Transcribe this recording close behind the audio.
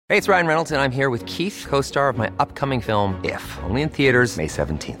Hey, it's Ryan Reynolds, and I'm here with Keith, co-star of my upcoming film, If, only in theaters May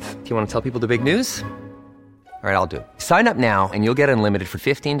 17th. Do you want to tell people the big news? All right, I'll do it. Sign up now and you'll get unlimited for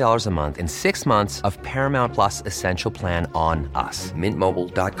 $15 a month and 6 months of Paramount Plus Essential Plan on us.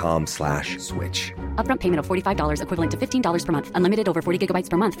 MintMobile.com/switch. Upfront payment of $45 equivalent to $15 per month. Unlimited over 40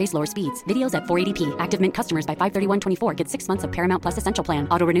 gigabytes per month. Face lower speeds. Videos at 480p. Active Mint customers by 531.24 get 6 months of Paramount Plus Essential Plan.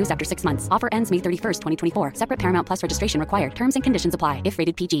 Auto renews after 6 months. Offer ends May 31st, 2024. Separate Paramount Plus registration required. Terms and conditions apply if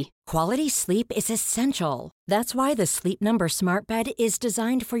rated PG. Quality sleep is essential. That's why the Sleep Number Smart Bed is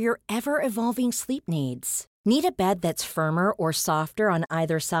designed for your ever-evolving sleep needs. Need a bed that's firmer or softer on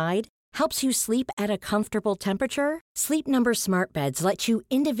either side? Helps you sleep at a comfortable temperature? Sleep Number Smart Beds let you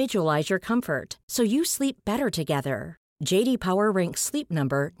individualize your comfort, so you sleep better together. J.D. Power ranks Sleep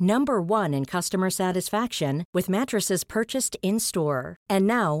Number number 1 in customer satisfaction with mattresses purchased in-store. And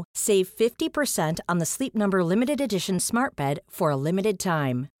now, save 50% on the Sleep Number Limited Edition Smart Bed for a limited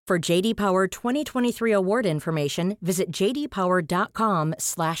time. For J.D. Power 2023 award information, visit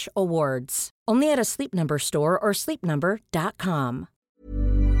jdpower.com/awards. Only at a Sleep Number store or sleepnumber.com.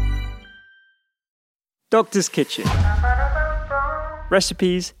 Doctor's Kitchen.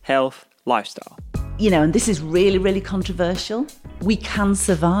 Recipes, health, lifestyle. You know, and this is really, really controversial. We can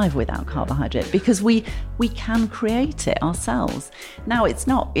survive without carbohydrate because we can create it ourselves. Now, it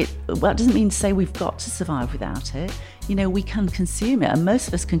doesn't mean to say we've got to survive without it. You know, we can consume it and most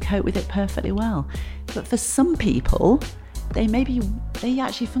of us can cope with it perfectly well. But for some people, they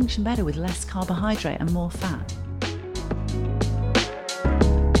actually function better with less carbohydrate and more fat.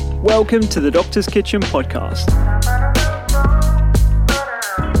 Welcome to the Doctor's Kitchen podcast.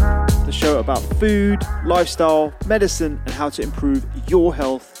 The show about food, lifestyle, medicine, and how to improve your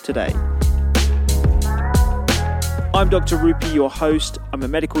health today. I'm Dr. Rupi, your host. I'm a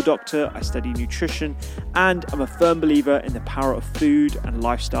medical doctor, I study nutrition, and I'm a firm believer in the power of food and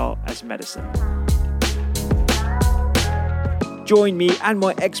lifestyle as medicine. Join me and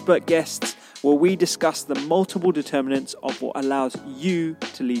my expert guests where we discuss the multiple determinants of what allows you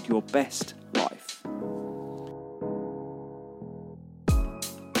to lead your best life.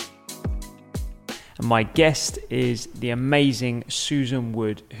 And my guest is the amazing Susan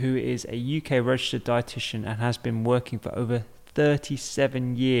Wood, who is a UK registered dietitian and has been working for over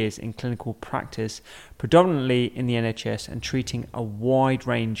 37 years in clinical practice, predominantly in the NHS, and treating a wide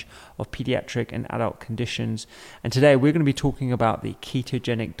range of pediatric and adult conditions. And today we're going to be talking about the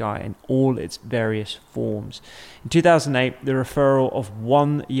ketogenic diet in all its various forms. In 2008, the referral of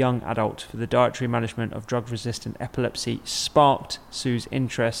one young adult for the dietary management of drug-resistant epilepsy sparked Sue's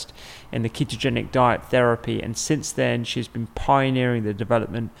interest in the ketogenic diet therapy, and since then she's been pioneering the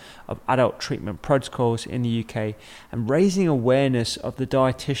development of adult treatment protocols in the UK and raising awareness of the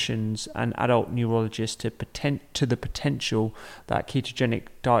dietitians and adult neurologists to the potential that ketogenic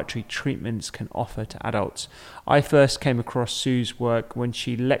dietary treatments can offer to adults. I first came across Sue's work when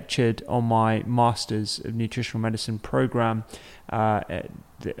she lectured on my Masters of Nutritional Medicine program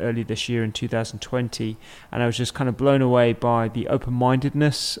early this year in 2020, and I was just kind of blown away by the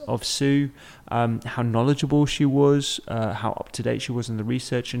open-mindedness of Sue, how knowledgeable she was, how up-to-date she was in the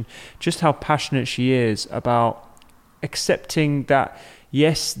research, and just how passionate she is about accepting that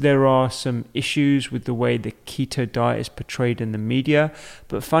yes, there are some issues with the way the keto diet is portrayed in the media,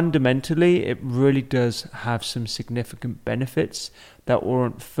 but fundamentally it really does have some significant benefits that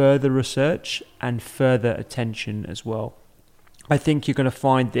warrant further research and further attention as well. I think you're going to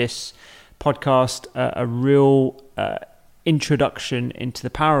find this podcast a real introduction into the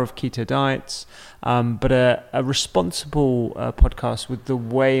power of keto diets, but a responsible podcast with the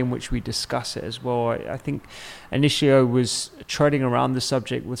way in which we discuss it as well. I think initially I was treading around the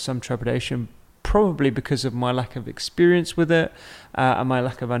subject with some trepidation, probably because of my lack of experience with it and my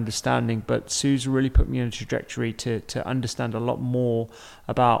lack of understanding, but Sue's really put me on a trajectory to understand a lot more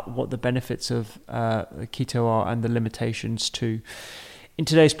about what the benefits of keto are and the limitations too. In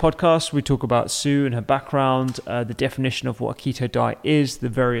today's podcast, we talk about Sue and her background, the definition of what a keto diet is, the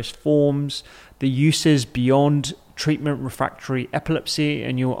various forms, the uses beyond treatment refractory epilepsy,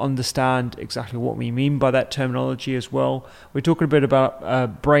 and you'll understand exactly what we mean by that terminology as well. We're talking a bit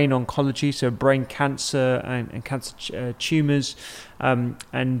about brain oncology, so brain cancer and cancer tumors, and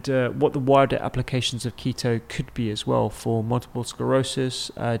what the wider applications of keto could be as well for multiple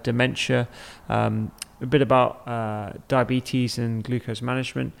sclerosis, dementia, a bit about diabetes and glucose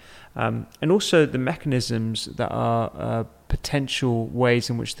management, and also the mechanisms that are potential ways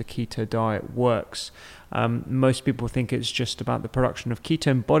in which the keto diet works. Most people think it's just about the production of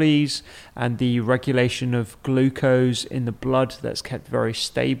ketone bodies and the regulation of glucose in the blood that's kept very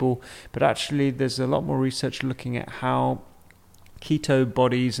stable, but actually there's a lot more research looking at how keto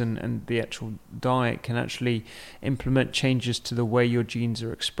bodies and the actual diet can actually implement changes to the way your genes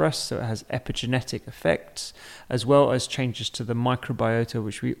are expressed. So it has epigenetic effects, as well as changes to the microbiota,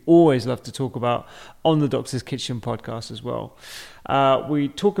 which we always love to talk about on the Doctor's Kitchen podcast as well. We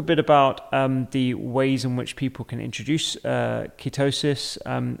talk a bit about the ways in which people can introduce ketosis.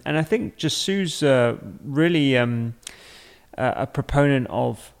 And I think just Sue's really a proponent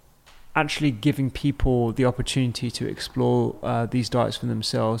of actually giving people the opportunity to explore these diets for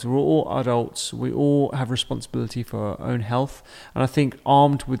themselves. We're all adults. We all have responsibility for our own health. And I think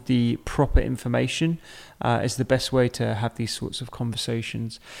armed with the proper information is the best way to have these sorts of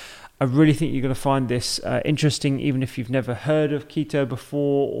conversations. I really think you're going to find this interesting, even if you've never heard of keto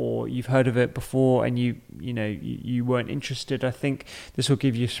before, or you've heard of it before and you weren't interested. I think this will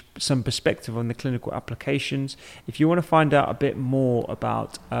give you some perspective on the clinical applications. If you want to find out a bit more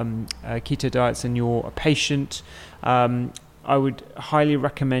about keto diets and you're a patient, I would highly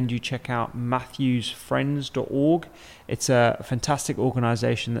recommend you check out matthewsfriends.org. It's a fantastic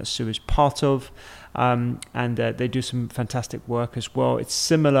organization that Sue is part of, and they do some fantastic work as well. It's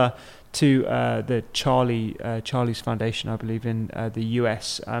similar to the Charlie's Foundation, I believe, in the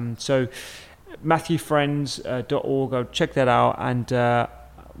US. So matthewsfriends.org, I'll check that out. And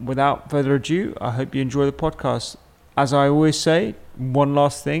without further ado, I hope you enjoy the podcast. As I always say, one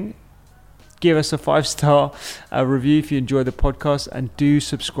last thing. Give us a 5-star review if you enjoy the podcast, and do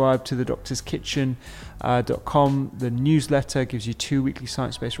subscribe to the doctorskitchen.com. The newsletter gives you 2 weekly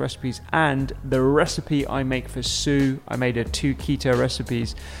science-based recipes, and the recipe I make for Sue, I made her 2 keto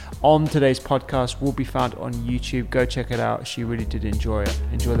recipes on today's podcast, will be found on YouTube. Go check it out. She really did enjoy it.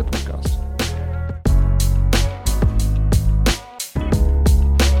 Enjoy the podcast.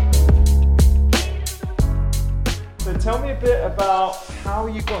 So tell me a bit about how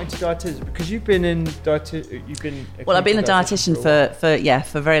you got into dietitian, because you've been I've been a dietitian for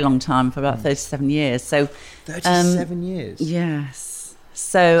a very long time, for about 37 years. So 37 years. Yes.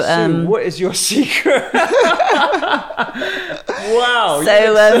 So what is your secret? Wow.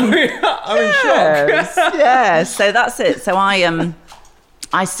 So I'm in shock. Yeah. So that's it. So I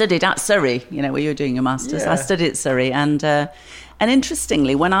studied at Surrey, where you were doing your masters. Yeah. I studied at Surrey, and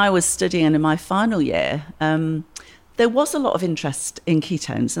interestingly, when I was studying in my final year, there was a lot of interest in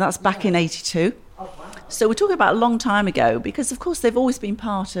ketones, and that's back in 82. Oh, wow. So we're talking about a long time ago, because of course they've always been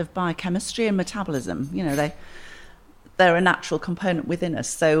part of biochemistry and metabolism. They're a natural component within us.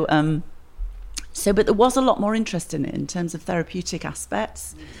 So but there was a lot more interest in it in terms of therapeutic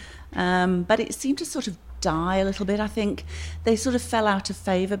aspects. But it seemed to sort of die a little bit. I think they sort of fell out of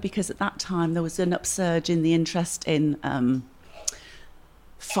favour because at that time there was an upsurge in the interest in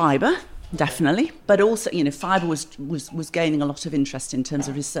fibre. Definitely, but also, fibre was gaining a lot of interest in terms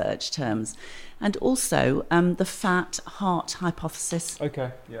of research terms, and also the fat-heart hypothesis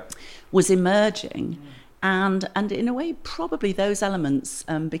was emerging, and in a way probably those elements,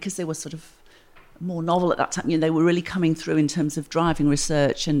 because they were sort of more novel at that time, they were really coming through in terms of driving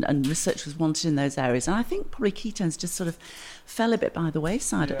research, and research was wanted in those areas, and I think probably ketones just sort of fell a bit by the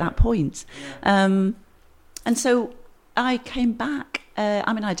wayside at that point, and so I came back.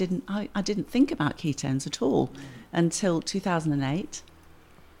 I didn't think about ketones at all until 2008,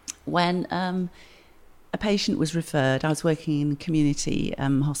 when a patient was referred. I was working in a community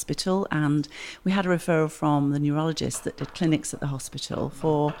hospital, and we had a referral from the neurologist that did clinics at the hospital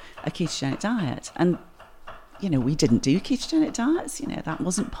for a ketogenic diet. And we didn't do ketogenic diets. That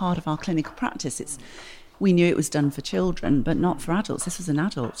wasn't part of our clinical practice. We knew it was done for children, but not for adults. This was an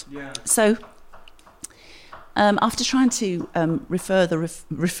adult. Yeah. So after trying to refer the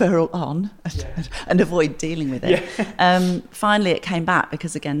referral on and avoid dealing with it, finally it came back,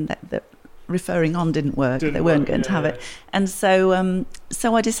 because again the referring on didn't work. They weren't going to have it, and so I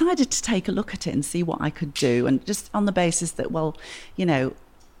decided to take a look at it and see what I could do, and just on the basis that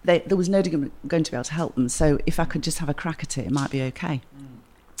there was nobody going to be able to help them, so if I could just have a crack at it might be okay.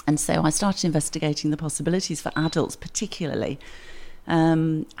 And so I started investigating the possibilities for adults particularly.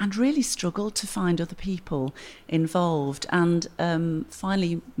 And really struggled to find other people involved, and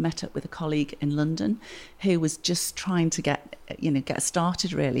finally met up with a colleague in London who was just trying to get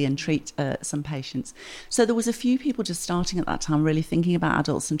started really and treat some patients. So there was a few people just starting at that time, really thinking about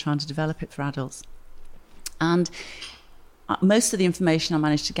adults and trying to develop it for adults. And most of the information I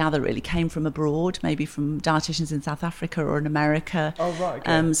managed to gather really came from abroad, maybe from dietitians in South Africa or in America. Oh, right.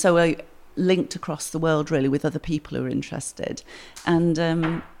 Okay. So I linked across the world really with other people who were interested, and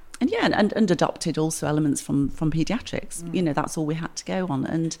adopted also elements from pediatrics. That's all we had to go on,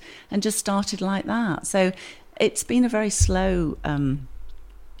 and just started like that. So it's been a very slow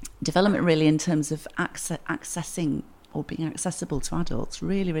development really in terms of accessing or being accessible to adults.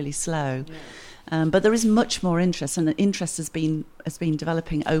 Really, really slow. But there is much more interest, and the interest has been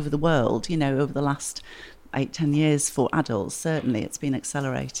developing over the world, over the last 8-10 years for adults. Certainly it's been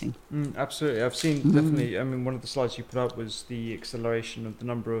accelerating. Absolutely. I've seen definitely, one of the slides you put up was the acceleration of the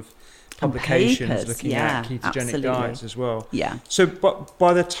number of publications papers, looking at ketogenic absolutely. diets as well. Yeah. So but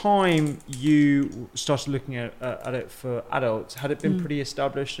by the time you started looking at it for adults, had it been pretty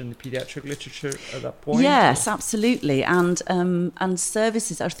established in the pediatric literature at that point? Yes, absolutely. And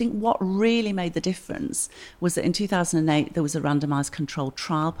services, I think what really made the difference was that in 2008 there was a randomised controlled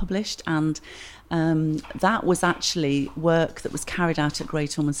trial published, and that was actually work that was carried out at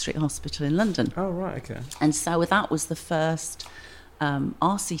Great Ormond Street Hospital in London. Oh, right, okay. And so that was the first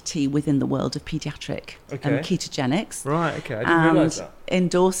RCT within the world of paediatric ketogenics. Right, okay. I didn't realise that.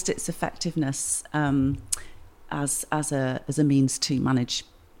 Endorsed its effectiveness as a means to manage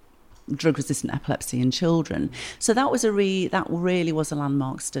drug-resistant epilepsy in children. So that really was a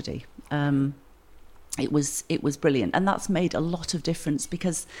landmark study. It was brilliant, and that's made a lot of difference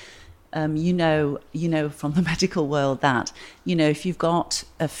because you know from the medical world that if you've got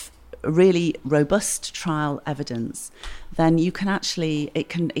a really robust trial evidence, then you can actually it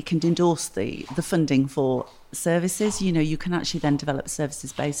can endorse the funding for services. You can actually then develop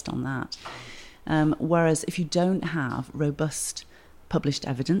services based on that. Whereas if you don't have robust published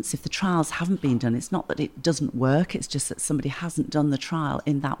evidence, if the trials haven't been done, it's not that it doesn't work, it's just that somebody hasn't done the trial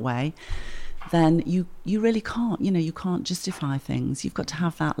in that way, then you really can't, you can't justify things. You've got to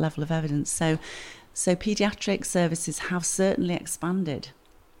have that level of evidence. So paediatric services have certainly expanded,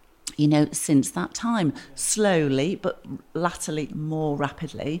 since that time, slowly, but latterly more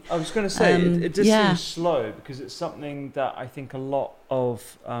rapidly. I was going to say, it does seem slow because it's something that I think a lot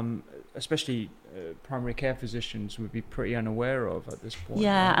of, especially primary care physicians, would be pretty unaware of at this point.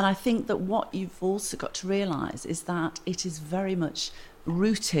 Yeah, right? and I think that what you've also got to realise is that it is very much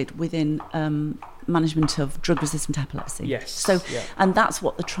rooted within management of drug-resistant epilepsy. Yes. And that's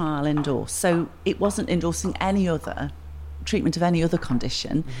what the trial endorsed. So it wasn't endorsing any other treatment of any other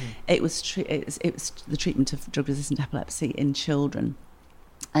condition. It was the treatment of drug-resistant epilepsy in children.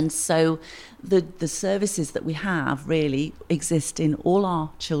 And so the services that we have really exist in all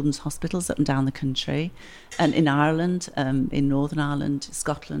our children's hospitals up and down the country, and in Ireland, in Northern Ireland,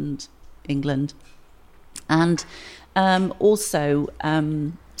 Scotland, England, and also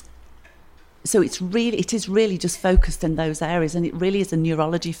so it is really just focused in those areas, and it really is a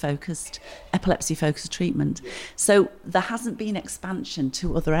neurology-focused, epilepsy-focused treatment. So there hasn't been expansion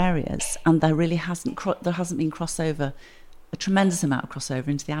to other areas, and there really hasn't been crossover, a tremendous amount of crossover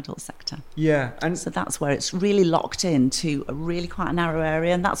into the adult sector. Yeah, and so that's where it's really locked into a really quite a narrow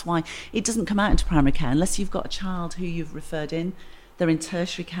area, and that's why it doesn't come out into primary care unless you've got a child who you've referred in. They're in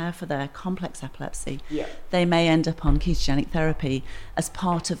tertiary care for their complex epilepsy. Yeah. They may end up on ketogenic therapy as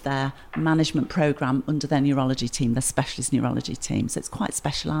part of their management programme under their neurology team, their specialist neurology team. So it's quite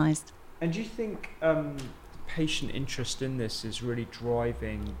specialised. And do you think patient interest in this is really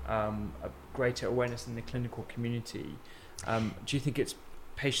driving a greater awareness in the clinical community? Do you think it's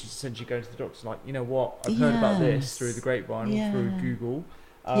patients essentially going to the doctors like, you know what, I've heard about this through the grapevine or through Google.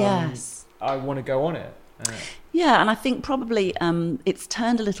 Yes. I want to go on it. Yeah, and I think probably it's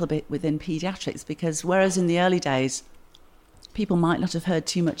turned a little bit within paediatrics, because whereas in the early days people might not have heard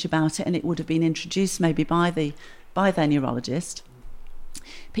too much about it and it would have been introduced maybe by their neurologist,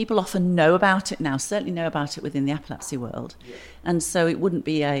 people often know about it now, certainly know about it within the epilepsy world. Yeah. And so it wouldn't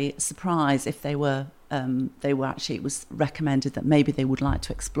be a surprise if it was recommended that maybe they would like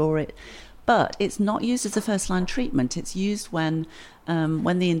to explore it. But it's not used as a first-line treatment. It's used when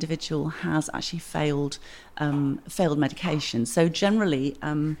the individual has actually failed medication. So generally,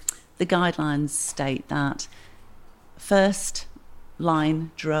 the guidelines state that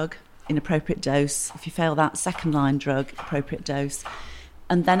first-line drug in appropriate dose. If you fail that, second-line drug, appropriate dose.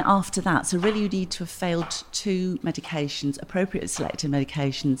 And then after that, so really you need to have failed 2 medications, appropriately selected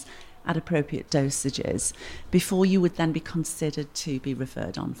medications, at appropriate dosages before you would then be considered to be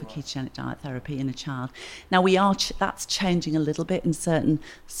referred on for ketogenic diet therapy in a child. Now that's changing a little bit in certain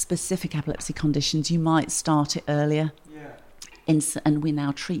specific epilepsy conditions. You might start it earlier, and we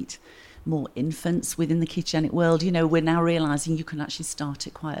now treat more infants within the ketogenic world. We're now realising you can actually start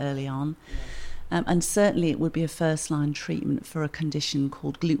it quite early on. And certainly it would be a first-line treatment for a condition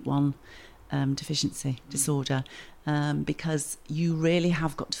called GLUT1 deficiency disorder, because you really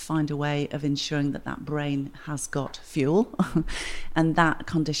have got to find a way of ensuring that brain has got fuel and that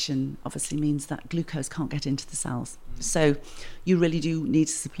condition obviously means that glucose can't get into the cells. So you really do need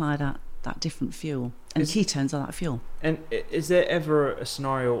to supply that different fuel, and ketones are that fuel. And is there ever a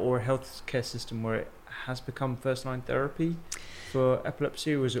scenario or a healthcare system where it has become first-line therapy for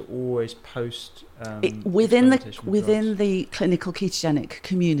epilepsy, or was it always post within the clinical ketogenic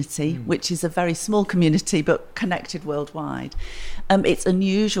community, which is a very small community but connected worldwide? It's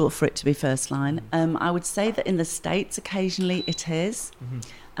unusual for it to be first line. I would say that in the States occasionally it is,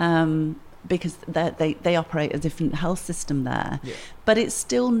 because they operate a different health system there, but it's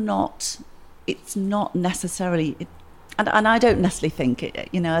still not. It's not necessarily. And I don't necessarily think it,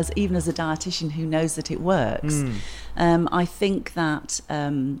 even as a dietitian who knows that it works, I think that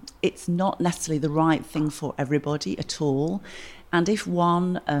it's not necessarily the right thing for everybody at all. And if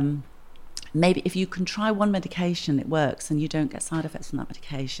maybe if you can try one medication, it works, and you don't get side effects from that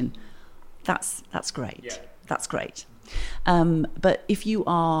medication, that's great. Yeah. That's great. But if you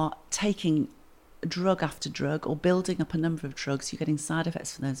are taking drug after drug or building up a number of drugs, you're getting side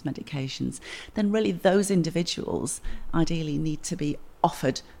effects from those medications, then really those individuals ideally need to be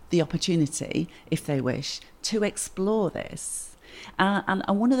offered the opportunity, if they wish, to explore this. And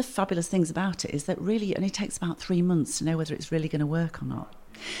one of the fabulous things about it is that really it only takes about 3 months to know whether it's really going to work or not.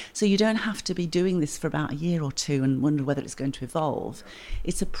 So you don't have to be doing this for about a year or two and wonder whether it's going to evolve.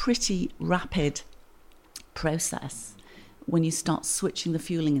 It's a pretty rapid process. When you start switching the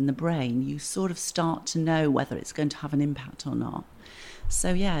fueling in the brain, you sort of start to know whether it's going to have an impact or not.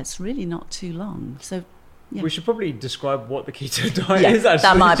 So yeah, it's really not too long. So yeah. We should probably describe what the keto diet is. Actually,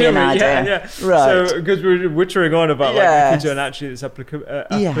 that might be an idea. Yeah. Right. So because we're wittering on about like the keto and actually its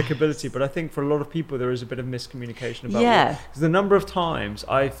applicability, but I think for a lot of people there is a bit of miscommunication about it. Because the number of times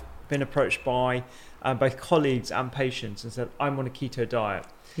I've been approached by both colleagues and patients and said, I'm on a keto diet.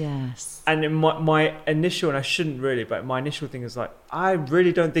 Yes. And in my initial, and I shouldn't really, but my initial thing is like, I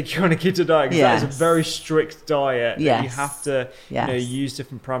really don't think you're on a keto diet, because that is a very strict diet. That you have to use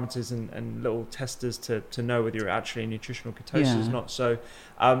different parameters and little testers to know whether you're actually in nutritional ketosis or not. So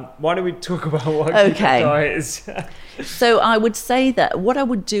why don't we talk about what keto diet is? So I would say that what I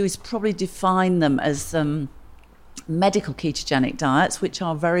would do is probably define them as medical ketogenic diets, which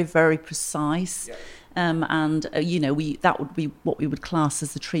are very, very precise. Yeah. That would be what we would class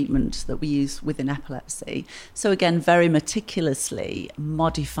as the treatment that we use within epilepsy. So again, very meticulously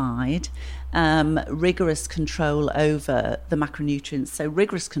modified, rigorous control over the macronutrients. So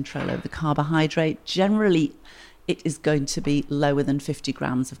rigorous control over the carbohydrate. Generally, it is going to be lower than 50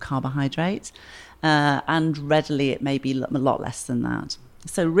 grams of carbohydrate, and readily it may be a lot less than that.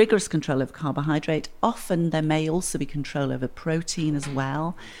 So rigorous control over carbohydrate. Often there may also be control over protein as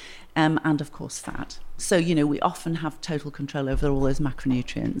well. And of course fat. So, we often have total control over all those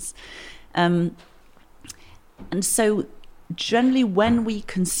macronutrients. And so generally when we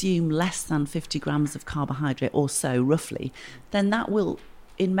consume less than 50 grams of carbohydrate or so, roughly, then that will,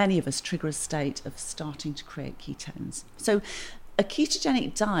 in many of us, trigger a state of starting to create ketones. So a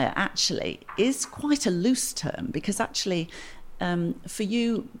ketogenic diet actually is quite a loose term, because actually for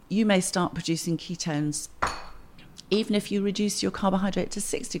you may start producing ketones even if you reduce your carbohydrate to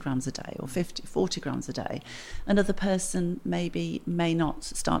 60 grams a day or 40 grams a day. Another person may not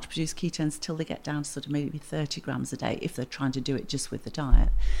start to produce ketones till they get down to sort of maybe 30 grams a day if they're trying to do it just with the diet.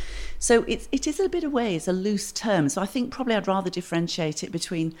 So it is a bit of ways a loose term. So I think probably I'd rather differentiate it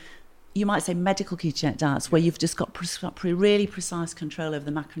between, you might say, medical ketogenic diets, where you've just got really precise control over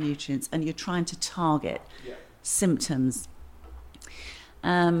the macronutrients and you're trying to target symptoms.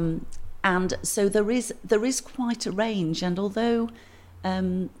 And so there is quite a range, and although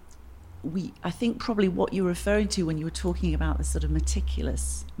I think probably what you're referring to when you were talking about the sort of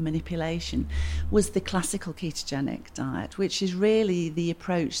meticulous manipulation was the classical ketogenic diet, which is really the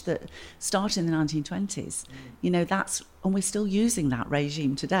approach that started in the 1920s. And we're still using that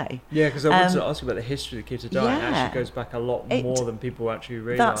regime today. Yeah, because I wanted to ask you about the history of the keto diet. It actually goes back a lot more than people actually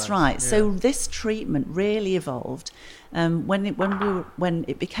realise. That's right. Yeah. So this treatment really evolved when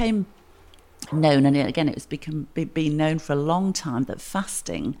it became known, and it was been known for a long time, that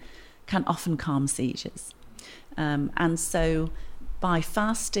fasting can often calm seizures. And so by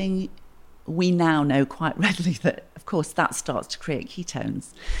fasting, we now know quite readily that, of course, that starts to create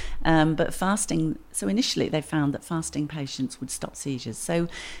ketones. But fasting, so initially they found that fasting patients would stop seizures.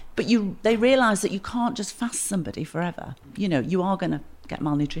 But they realised that you can't just fast somebody forever. You are going to get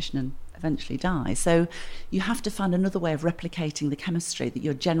malnutrition and eventually die. So you have to find another way of replicating the chemistry that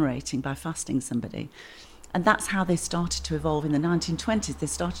you're generating by fasting somebody. And that's how they started to evolve in the 1920s. They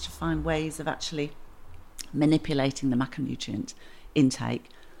started to find ways of actually manipulating the macronutrient intake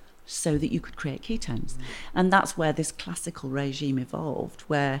so that you could create ketones. And that's where this classical regime evolved,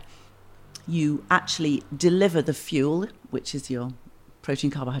 where you actually deliver the fuel, which is your protein,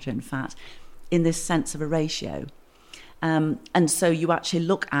 carbohydrate, and fat, in this sense of a ratio. And so you actually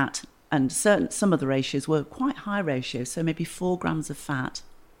look at and some of the ratios were quite high ratios, so maybe 4 grams of fat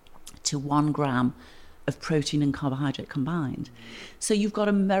to 1 gram of protein and carbohydrate combined. So you've got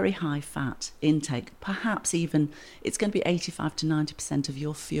a very high fat intake. Perhaps even it's going to be 85 to 90% of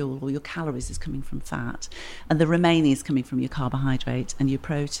your fuel or your calories is coming from fat, and the remaining is coming from your carbohydrate and your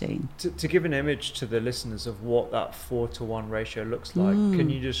protein. To give an image to the listeners of what that 4-to-1 ratio looks like,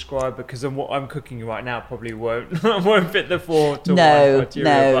 can you describe, because what I'm cooking right now probably won't fit the 4-to-1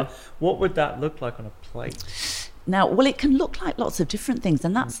 criteria, but what would that look like on a plate? Now, well, it can look like lots of different things,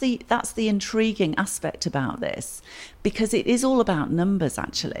 and that's the intriguing aspect about this, because it is all about numbers,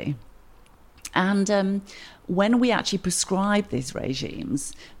 actually. And when we actually prescribe these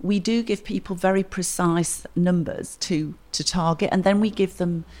regimes, we do give people very precise numbers to target, and then we give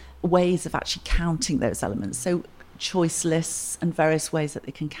them ways of actually counting those elements. So choice lists and various ways that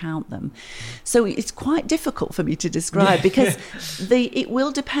they can count them. So it's quite difficult for me to describe, because it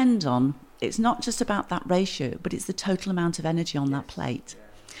will depend on, it's not just about that ratio, but it's the total amount of energy on that plate.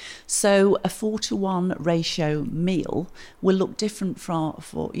 So a 4-to-1 ratio meal will look different for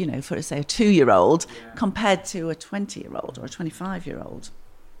say a 2-year-old compared to a 20-year-old or a 25-year-old.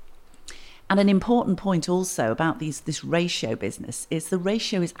 And an important point also about this ratio business is the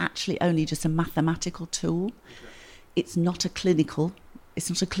ratio is actually only just a mathematical tool. It's not a clinically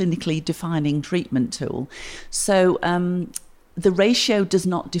defining treatment tool. So the ratio does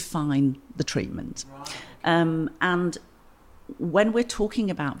not define the treatment. And when we're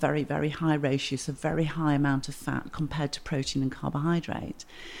talking about very, very high ratios, a very high amount of fat compared to protein and carbohydrate,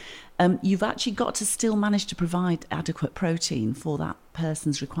 you've actually got to still manage to provide adequate protein for that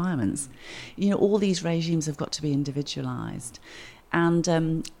person's requirements. All these regimes have got to be individualized.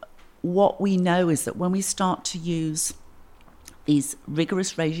 And what we know is that when we start to use these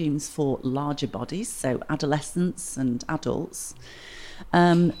rigorous regimes for larger bodies, so adolescents and adults,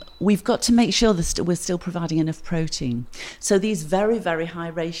 we've got to make sure that we're still providing enough protein. So these very, very high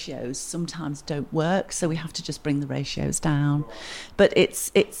ratios sometimes don't work, so we have to just bring the ratios down. But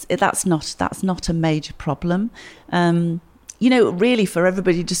that's not a major problem. Really, for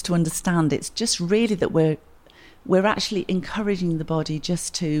everybody just to understand, it's just really that we're actually encouraging the body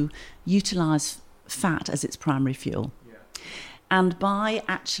just to utilize fat as its primary fuel. And by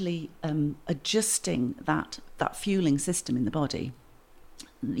actually adjusting that fueling system in the body,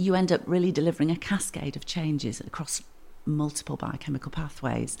 you end up really delivering a cascade of changes across multiple biochemical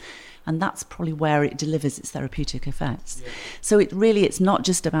pathways. And that's probably where it delivers its therapeutic effects. Yeah. So it's not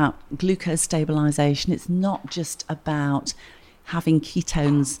just about glucose stabilization. It's not just about having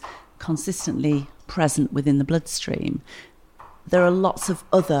ketones consistently present within the bloodstream. There are lots of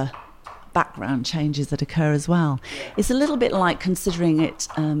other background changes that occur as well. It's a little bit like considering it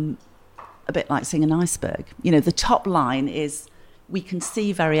a bit like seeing an iceberg. The top line is we can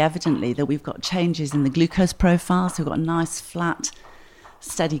see very evidently that we've got changes in the glucose profile. So we've got a nice flat,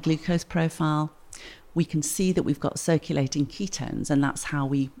 steady glucose profile. We can see that we've got circulating ketones, and that's how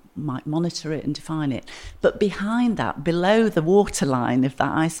we might monitor it and define it. But behind that, below the waterline of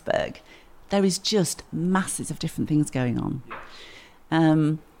that iceberg, there is just masses of different things going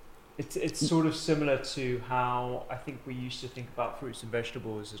on. It's sort of similar to how I think we used to think about fruits and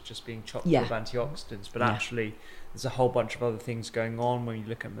vegetables as just being chock full of antioxidants, but actually there's a whole bunch of other things going on when you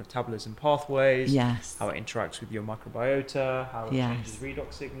look at metabolism pathways, how it interacts with your microbiota, how it changes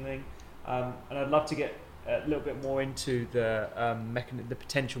redox signaling. And I'd love to get a little bit more into the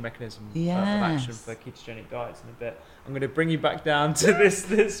potential mechanism of action for ketogenic diets in a bit. I'm going to bring you back down to this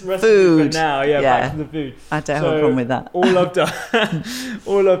recipe food for now. Back to the food. I don't have a problem with that.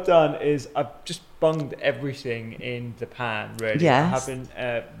 All I've done is I've just bunged everything in the pan, really. I haven't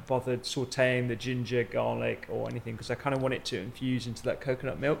bothered sauteing the ginger, garlic or anything, because I kind of want it to infuse into that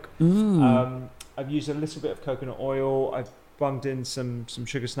coconut milk. I've used a little bit of coconut oil. I've bunged in some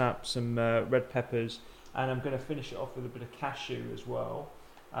sugar snaps, some red peppers, and I'm going to finish it off with a bit of cashew as well.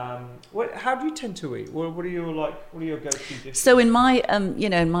 How do you tend to eat? What are your go-to dishes? So in my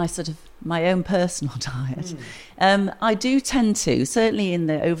in my sort of my own personal diet, I do tend to, certainly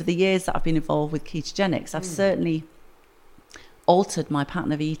over the years that I've been involved with ketogenics, I've certainly altered my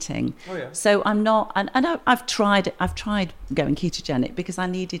pattern of eating. So I'm not, and I've tried going ketogenic because I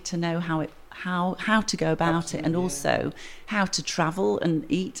needed to know how to go about it, and also how to travel and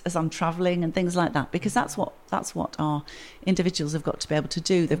eat as I'm traveling and things like that, because that's what our individuals have got to be able to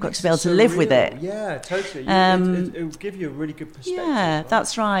do. They've got to be able to live with it. Yeah, totally. It will give you a really good perspective. Yeah, right?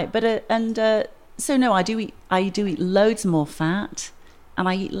 That's right. But so no, I do eat loads more fat. and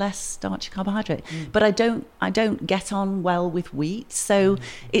I eat less starchy carbohydrate. But I don't get on well with wheat, so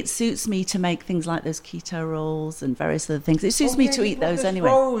it suits me to make things like those keto rolls and various other things. It suits me to eat those anyway.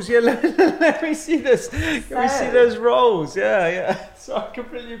 Rolls, yeah. Let me see this. Let me see those rolls. Yeah. So I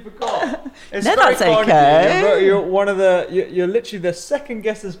completely forgot. It's No, very that's kind of okay. you. You're one of the. You're literally the second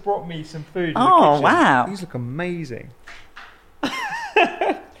guest that's brought me some food. In the kitchen. Wow! These look amazing. Do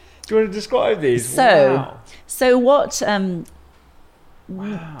you want to describe these? So what?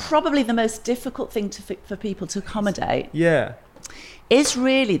 Probably the most difficult thing for people to accommodate is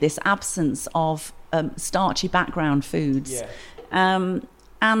really this absence of starchy background foods.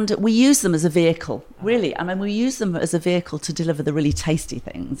 And we use them as a vehicle, really. I mean, we use them as a vehicle to deliver the really tasty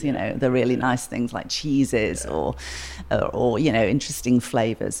things, you know, the really nice things like cheeses or you know, interesting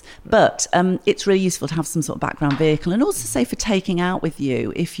flavours. But it's really useful to have some sort of background vehicle, and also say for taking out with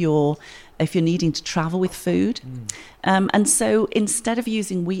you if you're needing to travel with food. And so instead of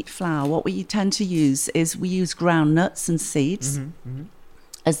using wheat flour, what we tend to use is we use ground nuts and seeds.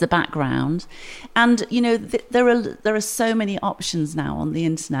 As the background. And you know, there are so many options now on the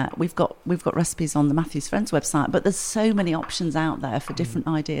internet. We've got recipes on the Matthews Friends website, but there's so many options out there for different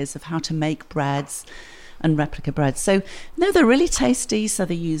ideas of how to make breads and replica breads. So no, they're really tasty. So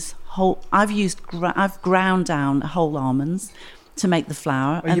they use I've ground down whole almonds to make the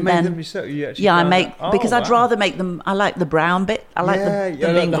flour. And you made them yourself? I make because I'd rather make them. I like the brown bit. I like the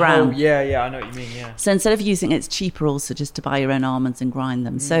being ground. I know what you mean. Yeah. So instead of using it's cheaper also just to buy your own almonds and grind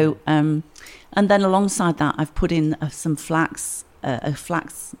them. So and then alongside that, I've put in some flax, a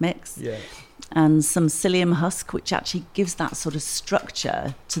flax mix. And some psyllium husk, which actually gives that sort of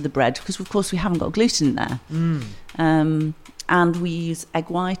structure to the bread, because of course we haven't got gluten in there. And we use egg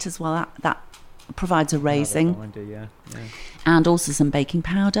white as well. That provides a raising. And also some baking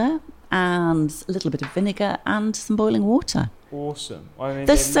powder and a little bit of vinegar and some boiling water. Awesome. I mean,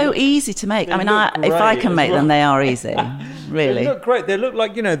 they're so easy to make. I mean, if I can make them, they are easy. Really. They look great. They look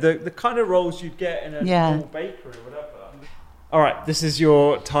like, you know, the kind of rolls you'd get in a normal bakery or whatever. All right, this is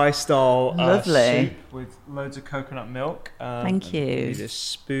your Thai-style soup with loads of coconut milk. Thank you. Need a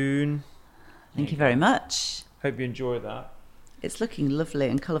spoon. Thank you very much. Hope you enjoy that. It's looking lovely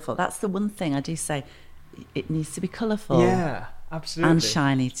and colourful. That's the one thing I do say. It needs to be colourful. Yeah, absolutely. And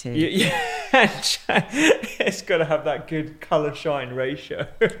shiny too. It's got to have that good colour shine ratio.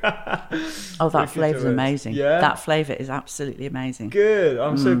 Oh, that flavour's amazing. Yeah? That flavour is absolutely amazing. Good.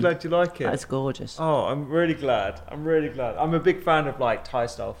 I'm so glad you like it. That's gorgeous. Oh, I'm really glad. I'm a big fan of like Thai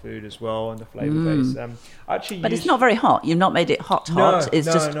style food as well and the flavour base. But it's not very hot. You've not made it hot. It's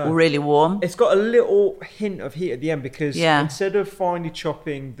just really warm. It's got a little hint of heat at the end because instead of finely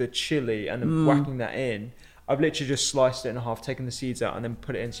chopping the chili and then whacking that in, I've literally just sliced it in half, taken the seeds out and then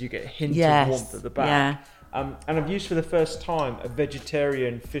put it in so you get a hint of warmth at the back. And I've used for the first time a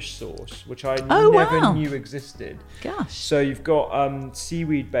vegetarian fish sauce, which I never knew existed. Gosh. So you've got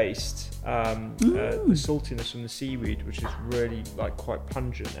seaweed based, the saltiness from the seaweed, which is really like quite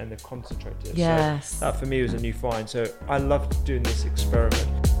pungent, and they've concentrated it. Yes. So that for me was a new find. So I loved doing this experiment.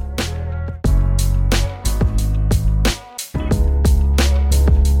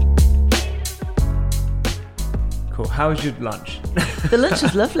 Cool. How was your lunch? The lunch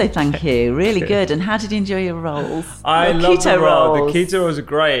was lovely, thank you. Really good. And how did you enjoy your rolls? I love the roll. The keto rolls are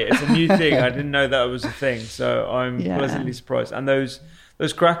great. It's a new thing. I didn't know that was a thing, so I'm pleasantly surprised. And those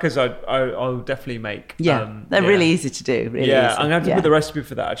crackers I'll definitely make. They're really easy to do. Really easy. I'm gonna have to put the recipe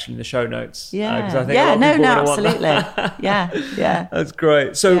for that actually in the show notes. Yeah, I think a lot of people absolutely. Yeah. That's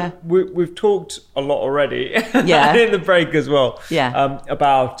great. So we've talked a lot already. In the break as well.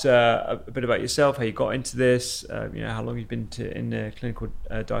 About a bit about yourself, how you got into this. How long you've been in clinical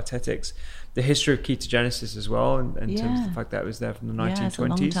dietetics, the history of ketogenesis as well, in terms of the fact that it was there from the 1920s. It's a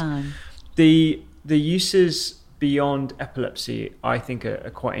long time. The uses beyond epilepsy, I think, are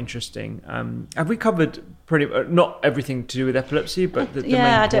quite interesting. Have we covered not everything to do with epilepsy, but the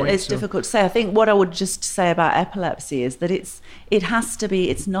main points? It's difficult to say. I think what I would just say about epilepsy is that it has to be.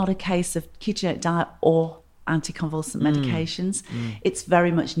 It's not a case of ketogenic diet or anticonvulsant medications. It's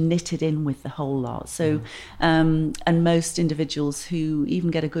very much knitted in with the whole lot. So, and most individuals who even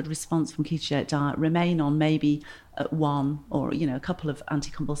get a good response from ketogenic diet remain on maybe one or a couple of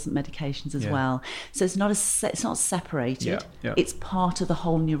anticonvulsant medications as well. So it's not separated. It's part of the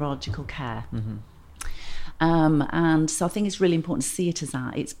whole neurological care. And so I think it's really important to see it as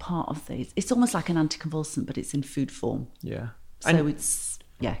that. It's part of it's almost like an anticonvulsant, but it's in food form.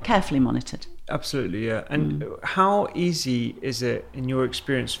 So carefully monitored. Absolutely, yeah. And how easy is it, in your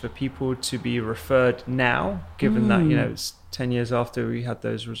experience, for people to be referred now, given that, it's 10 years after we had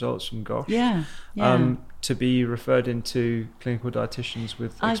those results from GOSH? To be referred into clinical dietitians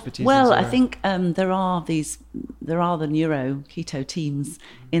with expertise? I think there are the neuro keto teams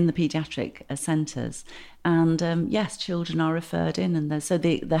in the paediatric centres, and yes, children are referred in, and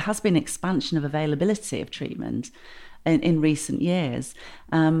there has been expansion of availability of treatment in recent years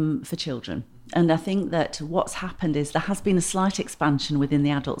for children. And I think that what's happened is there has been a slight expansion within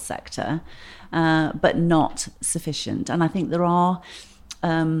the adult sector, but not sufficient. And I think there are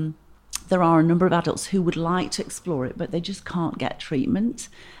a number of adults who would like to explore it, but they just can't get treatment.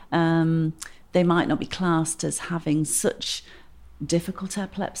 They might not be classed as having such difficult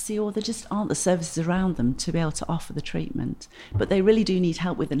epilepsy, or there just aren't the services around them to be able to offer the treatment. But they really do need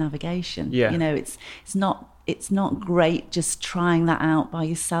help with the navigation. It's not great just trying that out by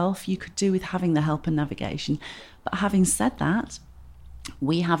yourself. You could do with having the help and navigation. But having said that,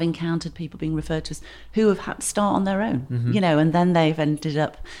 we have encountered people being referred to us who have had to start on their own, and then they've ended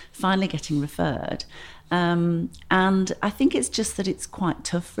up finally getting referred. And I think it's just that it's quite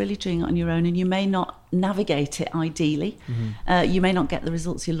tough really doing it on your own, and you may not navigate it ideally. You may not get the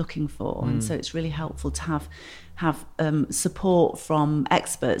results you're looking for. And so it's really helpful to have support from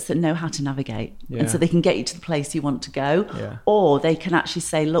experts that know how to navigate. And so they can get you to the place you want to go, or they can actually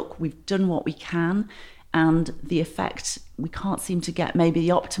say, look, we've done what we can, and the effect, we can't seem to get maybe the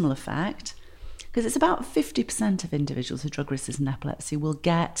optimal effect, because it's about 50% of individuals with drug-resistant epilepsy will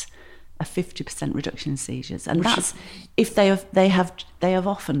get a 50% reduction in seizures, and that's if they have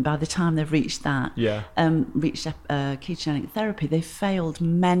often, by the time they've reached that, reached ketogenic therapy, they've failed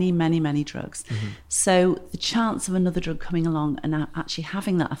many drugs. So the chance of another drug coming along and actually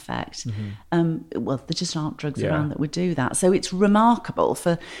having that effect, there just aren't drugs around that would do that. So it's remarkable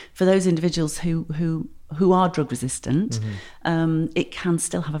for those individuals who are drug resistant. It can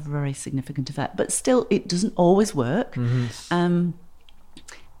still have a very significant effect, but still it doesn't always work.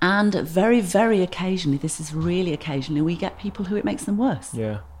 And very, very occasionally, this is really occasionally, we get people who it makes them worse.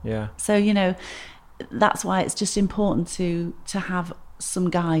 So, that's why it's just important to have some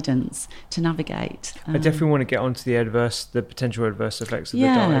guidance to navigate. I definitely want to get onto the potential adverse effects of the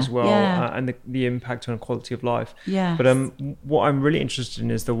diet as well, and the impact on quality of life. But what I'm really interested in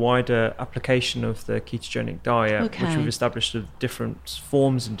is the wider application of the ketogenic diet, which we've established of different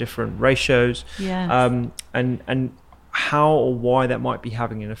forms and different ratios, and how or why that might be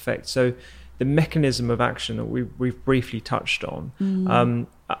having an effect. So the mechanism of action that we've briefly touched on,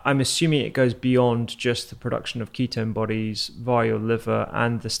 I'm assuming it goes beyond just the production of ketone bodies via your liver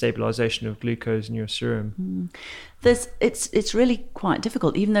and the stabilization of glucose in your serum. It's really quite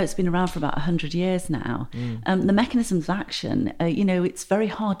difficult, even though it's been around for about 100 years now. The mechanisms of action, it's very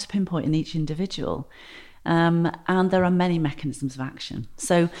hard to pinpoint in each individual. And there are many mechanisms of action.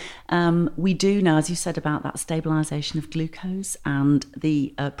 So we do know, as you said, about that stabilisation of glucose and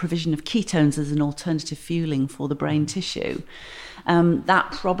the provision of ketones as an alternative fueling for the brain tissue.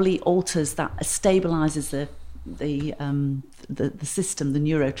 That probably alters, that stabilises the system, the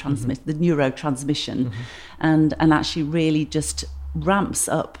neurotransmission, and actually really just ramps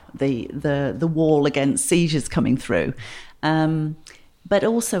up the wall against seizures coming through. But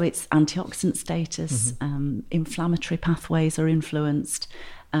also its antioxidant status, inflammatory pathways are influenced,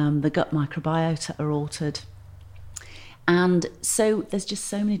 the gut microbiota are altered. And so there's just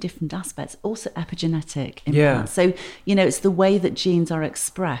so many different aspects, also epigenetic impacts. So, it's the way that genes are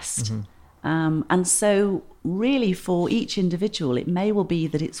expressed. And so really for each individual, it may well be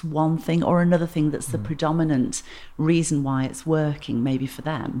that it's one thing or another thing that's the predominant reason why it's working, maybe for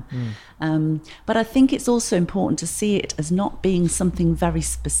them. But I think it's also important to see it as not being something very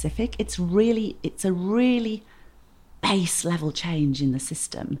specific. It's a really base level change in the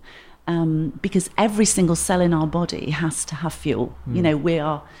system, because every single cell in our body has to have fuel. We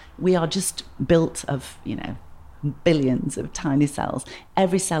are just built of, billions of tiny cells.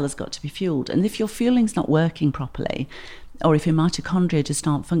 Every cell has got to be fueled, and if your fueling's not working properly, or if your mitochondria just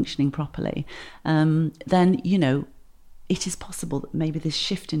aren't functioning properly, then it is possible that maybe this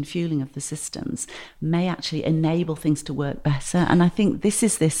shift in fueling of the systems may actually enable things to work better. And I think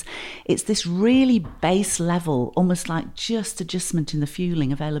it's this really base level, almost like just adjustment in the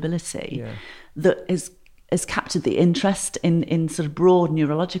fueling availability that has captured the interest in sort of broad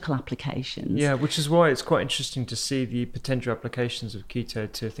neurological applications. Yeah, which is why it's quite interesting to see the potential applications of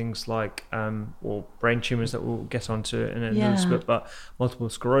keto to things like or brain tumours that we'll get onto in a little bit, but multiple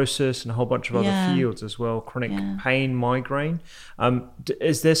sclerosis and a whole bunch of other fields as well, chronic pain, migraine.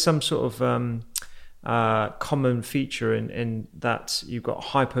 Is there some sort of common feature in that you've got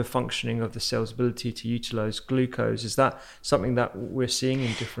hypofunctioning of the cell's ability to utilize glucose. Is that something that we're seeing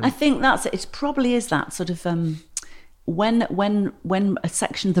in different? I think it probably is that sort of when a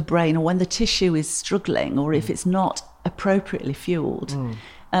section of the brain or when the tissue is struggling, or if it's not appropriately fueled,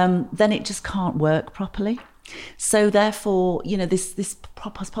 then it just can't work properly. So therefore, this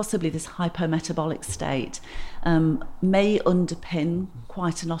possibly this hypometabolic state may underpin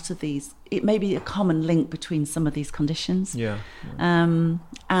quite a lot of these. It may be a common link between some of these conditions.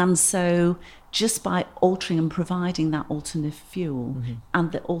 And so just by altering and providing that alternative fuel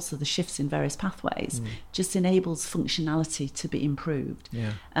and also the shifts in various pathways just enables functionality to be improved.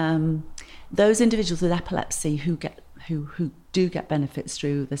 Those individuals with epilepsy who do get benefits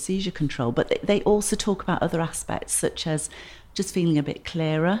through the seizure control, but they also talk about other aspects such as just feeling a bit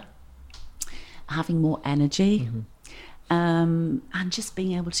clearer, having more energy, and just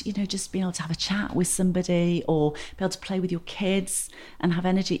being able to have a chat with somebody or be able to play with your kids and have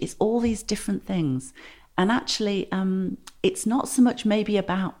energy. It's all these different things. And actually, it's not so much maybe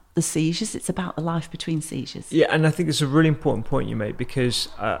about the seizures, it's about the life between seizures. Yeah, and I think it's a really important point you make, because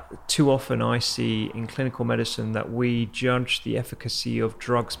too often I see in clinical medicine that we judge the efficacy of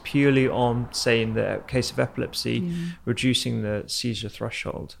drugs purely on, say in the case of epilepsy, reducing the seizure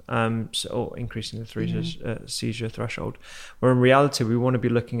threshold, or increasing the seizure threshold, where in reality we want to be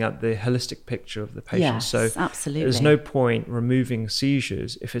looking at the holistic picture of the patient. Yes, so absolutely. There's no point removing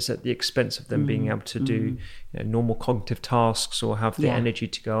seizures if it's at the expense of them being able to do normal cognitive tasks or have the energy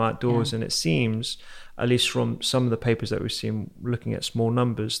to go outdoors. And it seems, at least from some of the papers that we've seen looking at small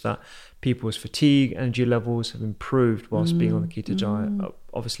numbers, that people's fatigue, energy levels have improved whilst being on the keto diet,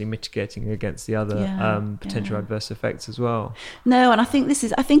 obviously mitigating against the other potential adverse effects as well. No, and I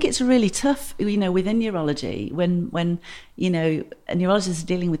think it's really tough, within neurology when a neurologist is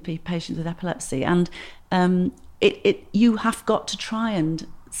dealing with patients with epilepsy, and you have got to try and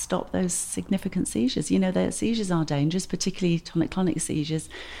stop those significant seizures. Their seizures are dangerous, particularly tonic-clonic seizures,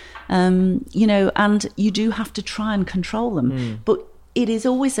 and you do have to try and control them. But it is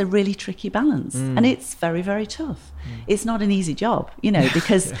always a really tricky balance, and it's very, very tough. It's not an easy job,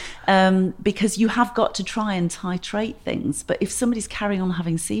 because you have got to try and titrate things. But if somebody's carrying on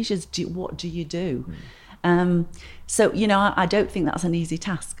having seizures, what do you do? So, I don't think that's an easy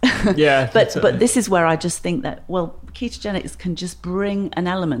task. But this is where I just think that, ketogenics can just bring an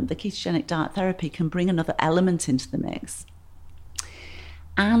element. The ketogenic diet therapy can bring another element into the mix.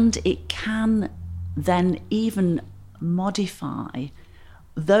 And it can then even modify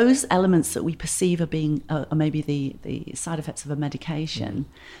those elements that we perceive are being maybe the side effects of a medication.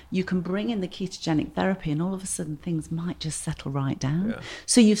 You can bring in the ketogenic therapy and all of a sudden things might just settle right down.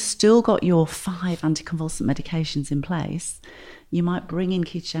 So you've still got your 5 anticonvulsant medications in place. You might bring in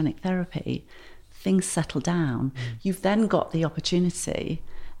ketogenic therapy, things settle down. You've then got the opportunity,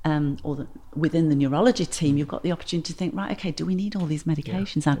 within the neurology team, you've got the opportunity to think, right, okay, do we need all these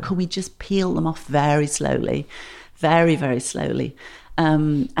medications now? Could we just peel them off very slowly, very, very slowly,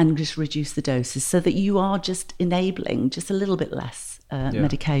 and just reduce the doses so that you are just enabling just a little bit less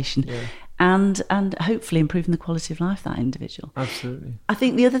medication and hopefully improving the quality of life of that individual. Absolutely. I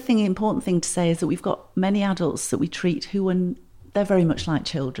think the other important thing to say is that we've got many adults that we treat they're very much like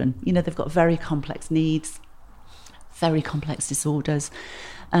children. They've got very complex needs, very complex disorders,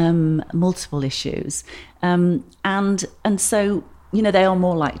 multiple issues, and so they are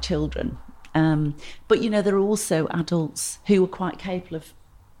more like children. But there are also adults who are quite capable of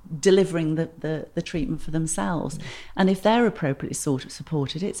delivering the treatment for themselves, and if they're appropriately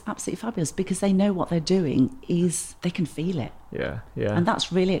supported, it's absolutely fabulous, because they know what they're doing they can feel it. And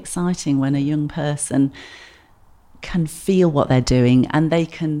that's really exciting when a young person can feel what they're doing and they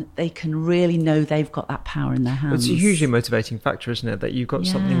can really know they've got that power in their hands. It's a hugely motivating factor, isn't it, that you've got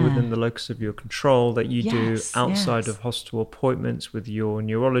something within the locus of your control that you do outside of hospital appointments with your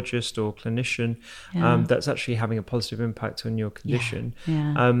neurologist or clinician, that's actually having a positive impact on your condition.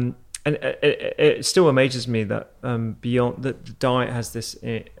 And it still amazes me that beyond that, the diet has this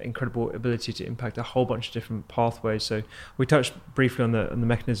incredible ability to impact a whole bunch of different pathways. So we touched briefly on the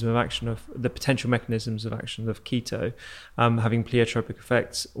mechanism of action of the potential mechanisms of action of keto, having pleiotropic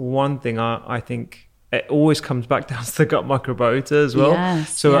effects. One thing I think it always comes back down to the gut microbiota as well.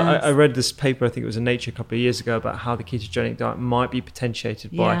 I read this paper, I think it was in Nature a couple of years ago, about how the ketogenic diet might be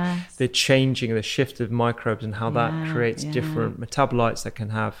potentiated by the shift of microbes and how that creates different metabolites that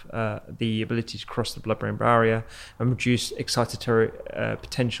can have the ability to cross the blood-brain barrier and reduce excitatory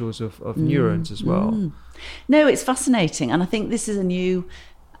potentials of neurons as well. No, it's fascinating. And I think this is a new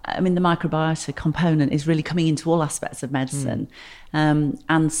I mean, the microbiota component is really coming into all aspects of medicine.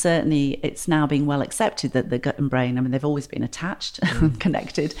 And certainly it's now being well accepted that the gut and brain, I mean, they've always been attached,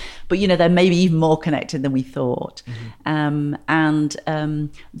 connected, but, they're maybe even more connected than we thought. That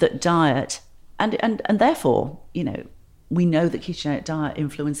diet, and therefore, we know that ketogenic diet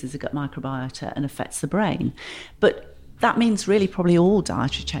influences the gut microbiota and affects the brain. But that means really probably all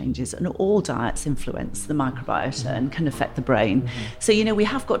dietary changes and all diets influence the microbiota and can affect the brain. So, we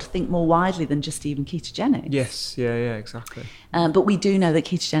have got to think more widely than just even ketogenics. Yes, yeah, exactly. But we do know that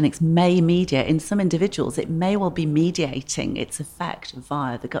ketogenics may mediate, in some individuals, it may well be mediating its effect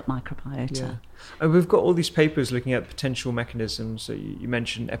via the gut microbiota. Yeah. And we've got all these papers looking at potential mechanisms. So you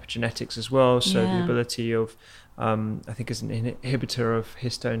mentioned epigenetics as well. So the ability of, I think is an inhibitor of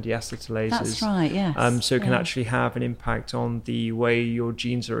histone deacetylases. That's right, yes. So it can actually have an impact on the way your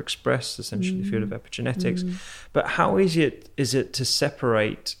genes are expressed, essentially the field of epigenetics. But how easy is it to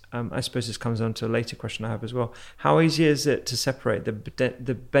separate, I suppose this comes on to a later question I have as well, how easy is it to separate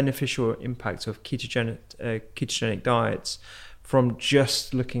the beneficial impacts of ketogenic diets from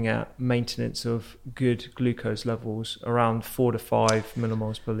just looking at maintenance of good glucose levels around 4 to 5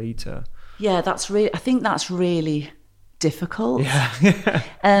 millimoles per litre? Yeah, I think that's really difficult. Yeah.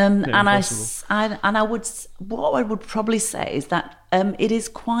 What I would probably say is that it is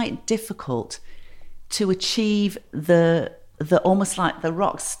quite difficult to achieve the almost like the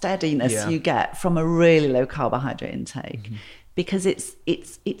rock steadiness you get from a really low carbohydrate intake, because it's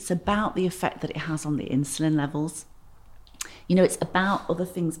about the effect that it has on the insulin levels. It's about other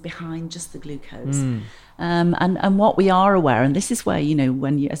things behind just the glucose. And what we are aware, and this is where,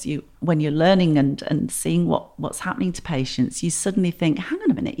 when you're learning and seeing what's happening to patients, you suddenly think, hang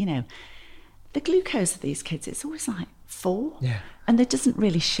on a minute, the glucose of these kids, it's always like 4, and it doesn't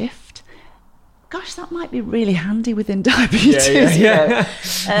really shift. Gosh, that might be really handy within diabetes.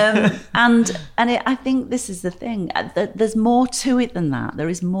 I think this is the thing. There's more to it than that. There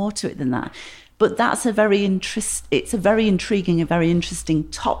is more to it than that. But that's a very intriguing, a very interesting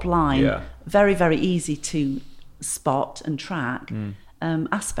top line, very, very easy to spot and track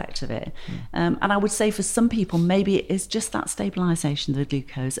aspect of it. And I would say for some people, maybe it is just that stabilisation of the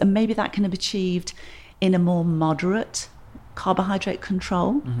glucose, and maybe that can be achieved in a more moderate carbohydrate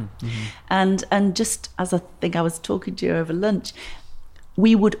control. And just as I think I was talking to you over lunch,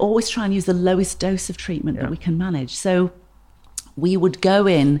 we would always try and use the lowest dose of treatment that we can manage. So we would go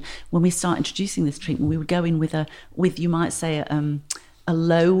in, when we start introducing this treatment, we would go in with you might say a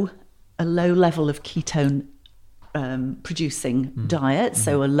low level of ketone producing diet,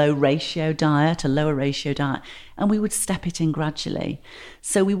 so a lower ratio diet, and we would step it in gradually.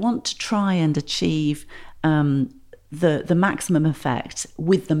 So we want to try and achieve the maximum effect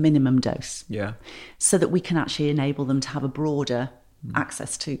with the minimum dose, so that we can actually enable them to have a broader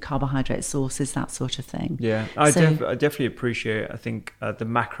access to carbohydrate sources, that sort of thing. I definitely appreciate, I think the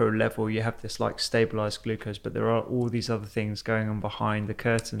macro level, you have this like stabilized glucose, but there are all these other things going on behind the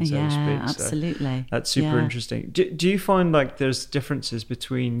curtain, so to speak. Absolutely. So that's super interesting. Do you find like there's differences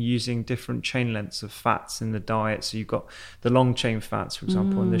between using different chain lengths of fats in the diet? So you've got the long chain fats, for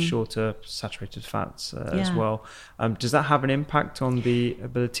example, and the shorter saturated fats as well. Does that have an impact on the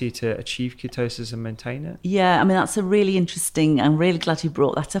ability to achieve ketosis and maintain it? Yeah, I mean, that's a really interesting, I'm really glad you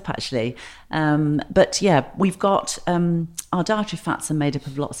brought that up actually. But yeah, we've got our dietary fats are made up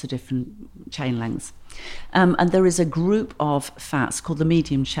of lots of different chain lengths. And there is a group of fats called the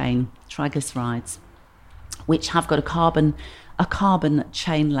medium chain triglycerides, which have got a carbon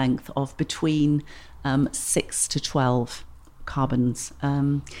chain length of between 6 to 12 carbons.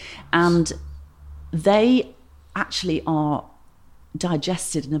 And they actually are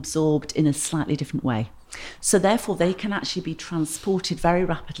digested and absorbed in a slightly different way. So therefore they can actually be transported very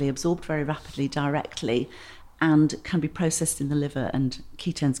rapidly, absorbed very rapidly directly, and can be processed in the liver, and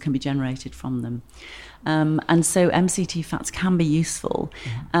ketones can be generated from them. And so MCT fats can be useful.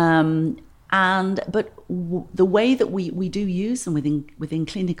 But the way that we do use them within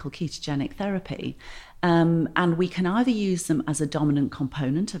clinical ketogenic therapy, and we can either use them as a dominant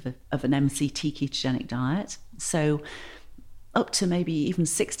component of an MCT ketogenic diet, so up to maybe even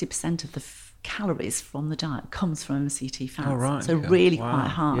 60% of the calories from the diet comes from MCT fats. Oh, right. So really quite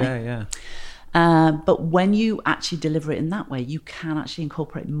high. But when you actually deliver it in that way, you can actually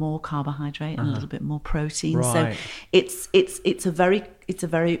incorporate more carbohydrate and a little bit more protein. Right. So it's a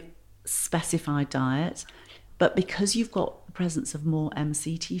very specified diet, but because you've got the presence of more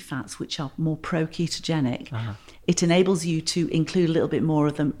MCT fats, which are more pro-ketogenic, it enables you to include a little bit more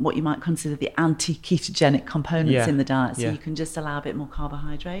of them, what you might consider the anti-ketogenic components in the diet. So you can just allow a bit more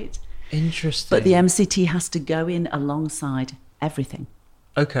carbohydrate. Interesting. But the MCT has to go in alongside everything.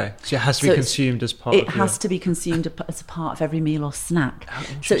 Okay, so it has to be consumed as part. It has to be consumed as a part of every meal or snack.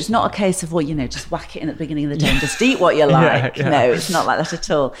 So it's not a case of, well, just whack it in at the beginning of the day and just eat what you like. Yeah. No, it's not like that at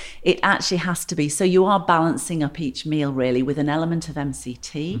all. It actually has to be. So you are balancing up each meal really with an element of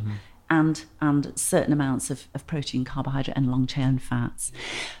MCT and certain amounts of protein, carbohydrate, and long chain fats.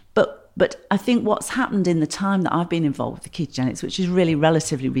 But I think what's happened in the time that I've been involved with the ketogenics, which is really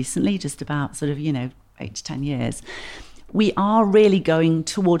relatively recently, just about sort of 8 to 10 years. We are really going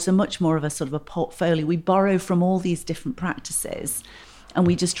towards a much more of a sort of a portfolio. We borrow from all these different practices and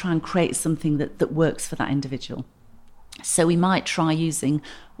we just try and create something that works for that individual. So we might try using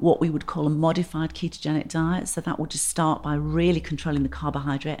what we would call a modified ketogenic diet. So that would just start by really controlling the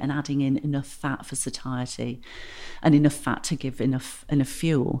carbohydrate and adding in enough fat for satiety and enough fat to give enough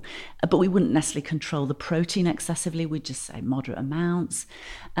fuel. But we wouldn't necessarily control the protein excessively. We'd just say moderate amounts.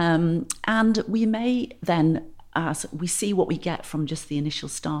 And we may then, as we see what we get from just the initial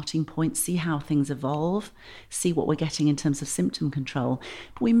starting point, see how things evolve, see what we're getting in terms of symptom control.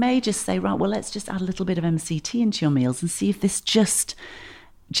 But we may just say, right, well, let's just add a little bit of MCT into your meals and see if this just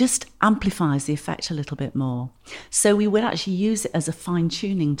amplifies the effect a little bit more. So we would actually use it as a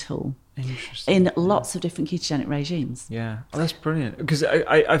fine-tuning tool in lots of different ketogenic regimes. Yeah, that's brilliant. Because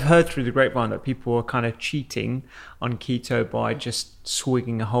I've heard through the grapevine that people are kind of cheating on keto by just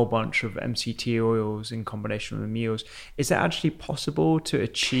swigging a whole bunch of MCT oils in combination with the meals. Is it actually possible to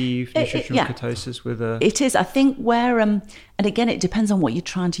achieve nutritional ketosis with a... It is. I think where, and again, it depends on what you're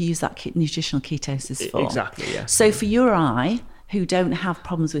trying to use that nutritional ketosis for. Exactly, yeah. So for you or I, who don't have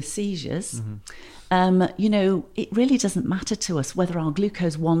problems with seizures, it really doesn't matter to us whether our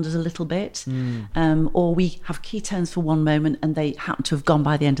glucose wanders a little bit or we have ketones for one moment and they happen to have gone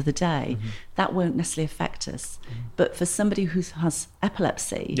by the end of the day. That won't necessarily affect us. But for somebody who has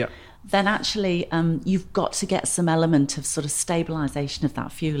epilepsy, then actually you've got to get some element of sort of stabilization of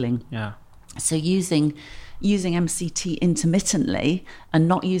that fueling. Yeah. So using MCT intermittently and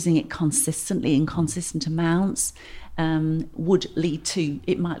not using it consistently in consistent amounts might lead to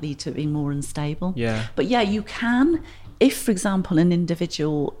it being more unstable. Yeah. But you can, if, for example, an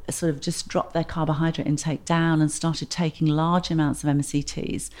individual sort of just dropped their carbohydrate intake down and started taking large amounts of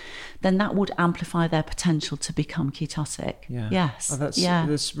MCTs, then that would amplify their potential to become ketotic. Yeah. Yes. Oh,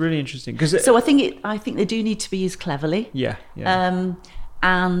 that's really interesting. So I think they do need to be used cleverly. Yeah.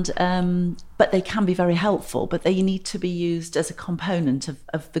 But they can be very helpful, but they need to be used as a component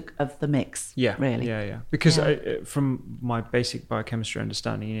of the mix. Yeah, really. Yeah. Because from my basic biochemistry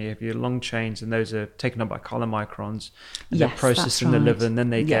understanding, you have your long chains, and those are taken up by chylomicrons, and they're processed in the liver, and then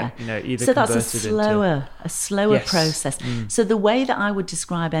they get either so converted that's a slower process. So the way that I would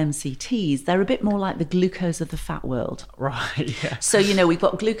describe MCTs, they're a bit more like the glucose of the fat world. Right. Yeah. So we've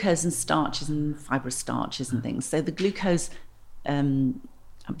got glucose and starches and fibrous starches and things. So the glucose.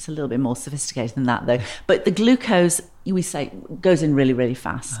 It's a little bit more sophisticated than that, though. But the glucose, we say, goes in really, really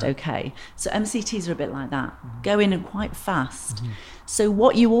fast, okay? So MCTs are a bit like that, go in and quite fast. So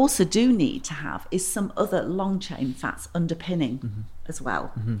what you also do need to have is some other long-chain fats underpinning as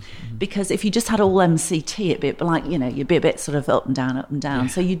well. Because if you just had all MCT, it'd be like, you'd be a bit sort of up and down. Yeah.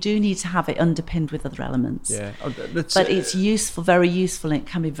 So you do need to have it underpinned with other elements. Yeah. But it's useful, very useful, and it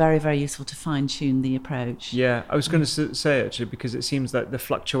can be very, very useful to fine-tune the approach. Yeah, I was going to say, actually, because it seems that the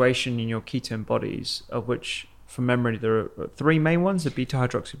fluctuation in your ketone bodies, of which, from memory, there are 3 main ones: the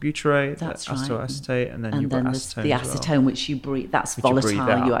beta-hydroxybutyrate, the acetoacetate, and then you've got acetone. The acetone, which you breathe, that's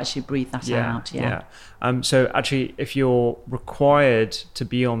volatile. You actually breathe that out. Yeah. So actually, if you're required to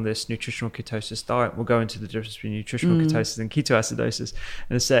be on this nutritional ketosis diet, we'll go into the difference between nutritional ketosis and ketoacidosis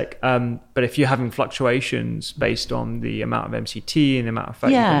in a sec. But if you're having fluctuations based on the amount of MCT and the amount of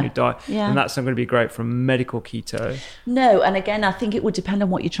fat you put in your diet, then that's not going to be great for medical keto. No, and again, I think it would depend on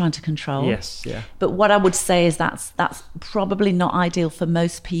what you're trying to control. Yes, yeah. But what I would say is that's probably not ideal for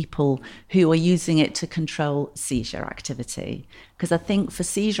most people who are using it to control seizure activity. Because I think for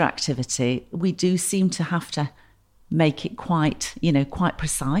seizure activity, we do seem to have to make it quite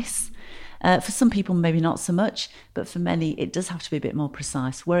precise. For some people, maybe not so much, but for many, it does have to be a bit more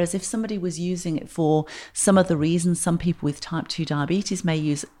precise. Whereas if somebody was using it for some other reason, some people with type 2 diabetes may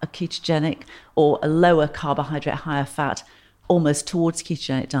use a ketogenic or a lower carbohydrate, higher fat, almost towards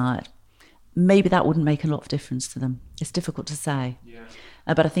ketogenic diet. Maybe that wouldn't make a lot of difference to them. It's difficult to say. Yeah.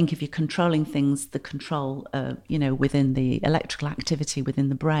 But I think if you're controlling things, the control, within the electrical activity within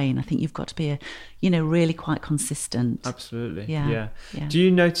the brain, I think you've got to be, really quite consistent. Absolutely. Yeah. Do you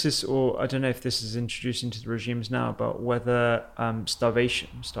notice, or I don't know if this is introduced into the regimes now, but whether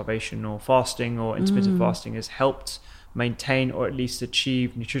starvation or fasting or intermittent fasting has helped maintain or at least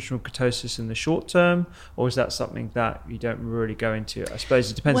achieve nutritional ketosis in the short term, or is that something that you don't really go into? I suppose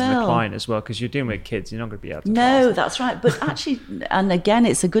it depends on the client as well, because you're dealing with kids, you're not going to be able to fast. That's right. But actually, and again,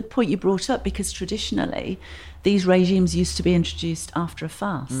 it's a good point you brought up, because traditionally these regimes used to be introduced after a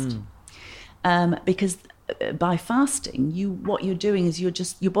fast. Because by fasting, what you're doing is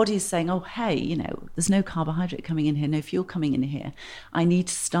your body is saying, oh, hey, there's no carbohydrate coming in here, no fuel coming in here. I need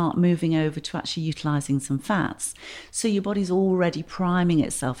to start moving over to actually utilizing some fats. So your body's already priming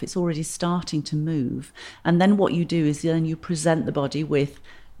itself. It's already starting to move. And then what you do is then you present the body with,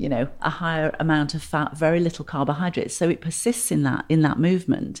 a higher amount of fat, very little carbohydrates. So it persists in that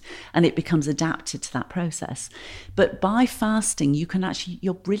movement, and it becomes adapted to that process. But by fasting,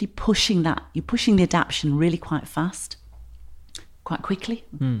 you're really pushing the adaptation really quite fast, quite quickly,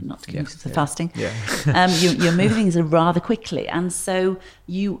 not to confuse the fasting. Yeah. You're moving things rather quickly. And so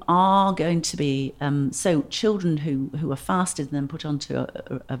you are going to be, so children who are fasted and then put onto a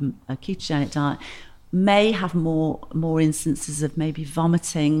ketogenic diet may have more instances of maybe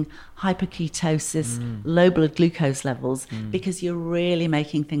vomiting, hyperketosis, low blood glucose levels, because you're really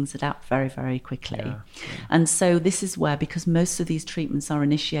making things adapt very, very quickly. And so this is where, because most of these treatments are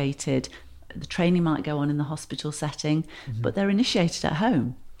initiated, the training might go on in the hospital setting, but they're initiated at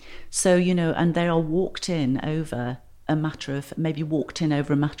home. So, and they are walked in over a matter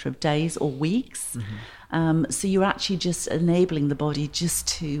of days or weeks. So you're actually just enabling the body just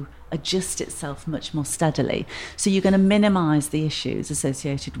to adjust itself much more steadily. So you're going to minimize the issues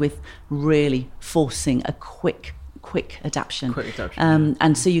associated with really forcing a quick adaptation.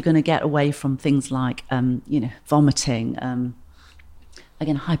 And so you're going to get away from things like, vomiting,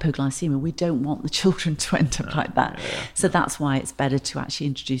 again, hypoglycemia. We don't want the children to end up like that. So that's why it's better to actually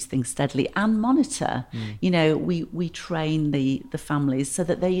introduce things steadily and monitor. We train the families so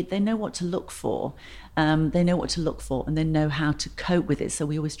that they know what to look for. And they know how to cope with it. So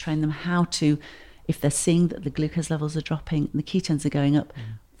we always train them how to, if they're seeing that the glucose levels are dropping and the ketones are going up,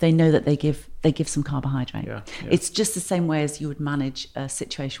 they know that they give some carbohydrate. It's just the same way as you would manage a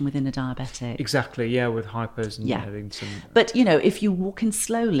situation within a diabetic. Exactly, with hypos and having some. But if you walk in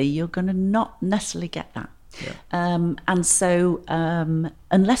slowly, you're going to not necessarily get that. And so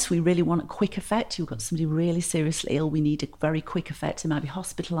unless we really want a quick effect, you've got somebody really seriously ill, we need a very quick effect, they might be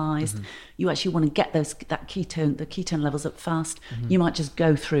hospitalized, you actually want to get the ketone levels up fast, you might just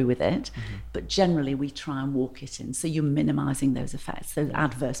go through with it, but generally we try and walk it in, so you're minimizing those effects,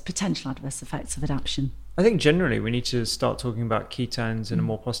 those potential adverse effects of adaptation. I think generally we need to start talking about ketones in a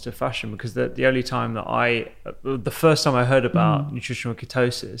more positive fashion, because the only time the first time I heard about nutritional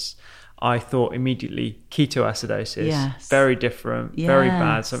ketosis, I thought immediately ketoacidosis, very different, very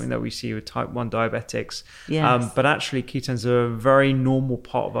bad, something that we see with type 1 diabetics. But actually ketones are a very normal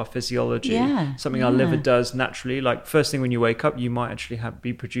part of our physiology, something our liver does naturally. Like first thing when you wake up, you might actually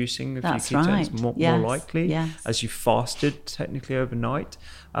be producing a few ketones more likely as you fasted technically overnight.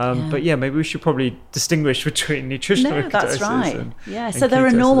 But maybe we should probably distinguish between nutritional ketosis that's right. and so they're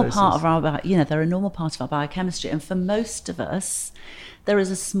a normal part of our biochemistry, and for most of us there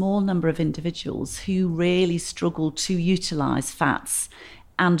is a small number of individuals who really struggle to utilize fats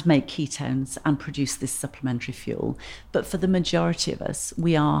and make ketones and produce this supplementary fuel. But for the majority of us,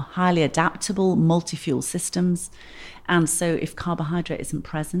 we are highly adaptable, multi-fuel systems. And so if carbohydrate isn't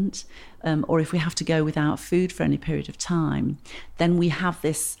present, or if we have to go without food for any period of time, then we have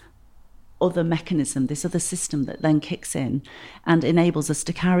this other mechanism, this other system that then kicks in and enables us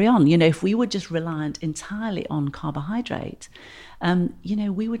to carry on. If we were just reliant entirely on carbohydrate,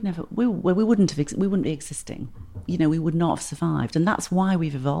 we wouldn't be existing. We would not have survived. And that's why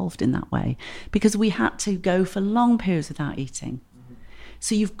we've evolved in that way, because we had to go for long periods without eating.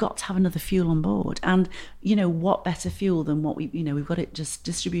 So you've got to have another fuel on board. And, what better fuel than what we've got it just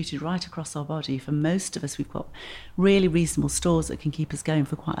distributed right across our body. For most of us, we've got really reasonable stores that can keep us going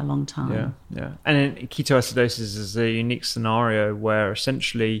for quite a long time. And ketoacidosis is a unique scenario where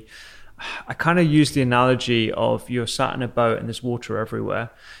essentially I kind of use the analogy of you're sat in a boat and there's water everywhere.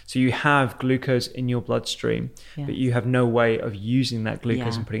 So you have glucose in your bloodstream, but you have no way of using that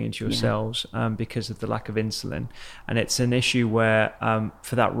glucose and putting it into your cells because of the lack of insulin. And it's an issue where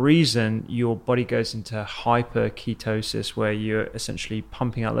for that reason, your body goes into hyperketosis, where you're essentially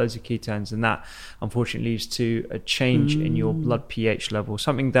pumping out loads of ketones. And that unfortunately leads to a change in your blood pH level,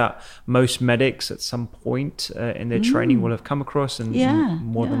 something that most medics at some point in their training will have come across and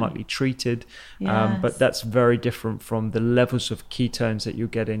more than likely treated. But that's very different from the levels of ketones that you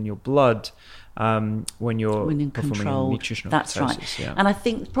get in your blood when you're performing nutritional ketosis. Right. And I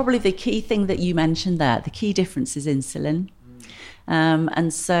think probably the key thing that you mentioned there, the key difference is insulin.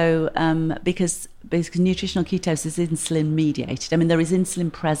 And so because nutritional ketosis is insulin mediated. I mean, there is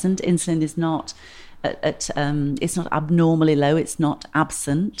insulin present. Insulin is not it's not abnormally low. It's not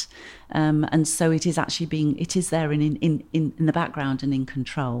absent, and so it is actually it is there in the background and in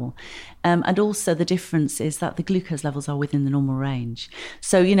control. And also the difference is that the glucose levels are within the normal range.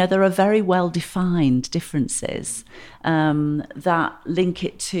 So there are very well defined differences that link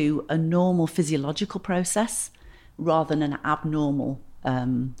it to a normal physiological process rather than an abnormal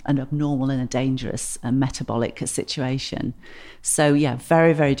and a dangerous metabolic situation. So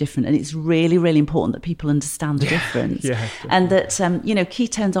very, very different. And it's really, really important that people understand the difference. And that,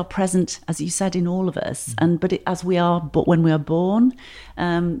 ketones are present, as you said, in all of us. But when we are born,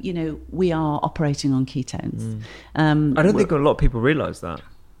 we are operating on ketones. I don't think a lot of people realize that.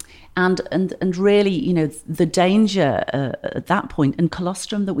 And really, the danger at that point, and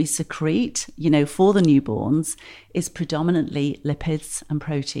colostrum that we secrete, for the newborns is predominantly lipids and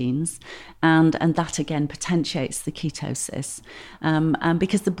proteins, and that again potentiates the ketosis, and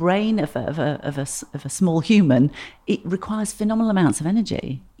because the brain of a small human, it requires phenomenal amounts of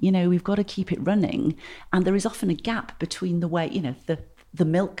energy. We've got to keep it running, and there is often a gap between the way the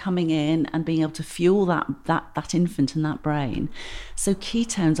milk coming in and being able to fuel that infant and that brain. So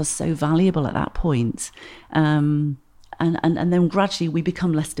ketones are so valuable at that point. And then gradually we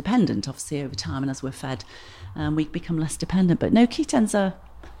become less dependent, obviously, over time. And as we're fed, we become less dependent. But no, ketones are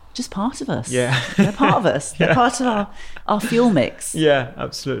just part of us. Yeah. They're part of us. They're part of our fuel mix. Yeah,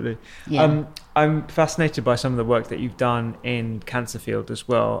 absolutely. Yeah. I'm fascinated by some of the work that you've done in cancer field as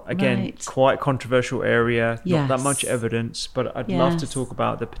well. Again, quite controversial area, not that much evidence, but I'd love to talk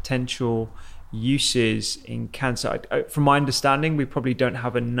about the potential uses in cancer. From my understanding, we probably don't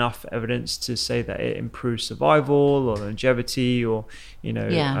have enough evidence to say that it improves survival or longevity or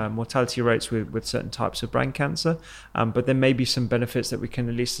mortality rates with certain types of brain cancer, but there may be some benefits that we can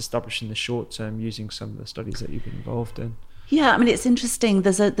at least establish in the short term using some of the studies that you've been involved in. Yeah, I mean, it's interesting.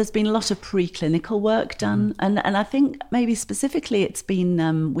 There's been a lot of preclinical work done, and I think maybe specifically it's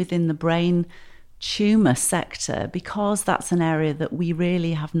been within the brain tumour sector, because that's an area that we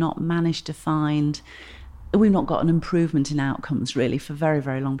really have not managed to find. We've not got an improvement in outcomes really for a very,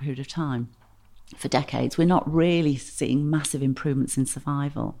 very long period of time. For decades, we're not really seeing massive improvements in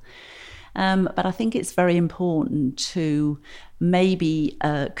survival. But I think it's very important to maybe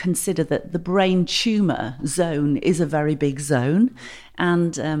consider that the brain tumour zone is a very big zone,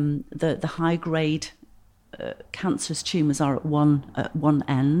 and the high grade cancerous tumours are at one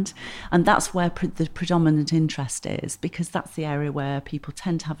end, and that's where the predominant interest is, because that's the area where people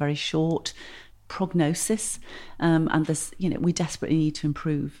tend to have very short prognosis, and there's we desperately need to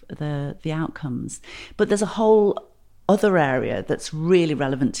improve the outcomes. But there's a whole other area that's really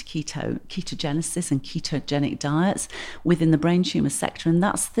relevant to ketogenesis and ketogenic diets within the brain tumour sector, and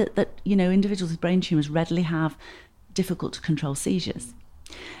that's that individuals with brain tumours readily have difficult to control seizures,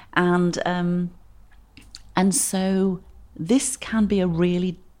 and so this can be a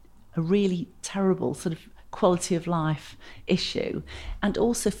really terrible sort of quality of life issue, and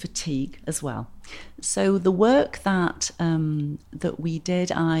also fatigue as well. So the work that we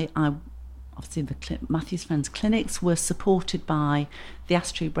did, I obviously the Matthews Friends clinics were supported by the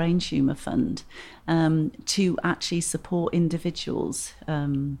Astro Brain Tumour Fund to actually support individuals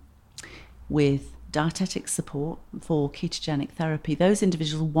with dietetic support for ketogenic therapy. Those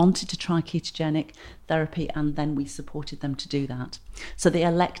individuals wanted to try ketogenic therapy, and then we supported them to do that. So they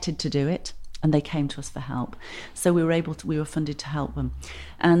elected to do it, and they came to us for help. So we were funded to help them.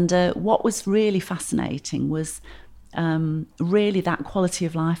 And what was really fascinating was really that quality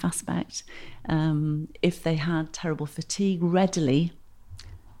of life aspect. If they had terrible fatigue, readily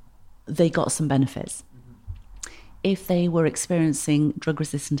they got some benefits. If they were experiencing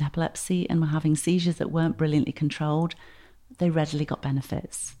drug-resistant epilepsy and were having seizures that weren't brilliantly controlled, they readily got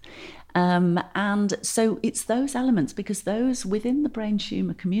benefits. And so it's those elements, because those within the brain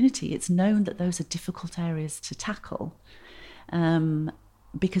tumour community, it's known that those are difficult areas to tackle,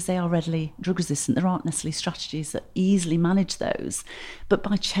 because they are readily drug-resistant. There aren't necessarily strategies that easily manage those, but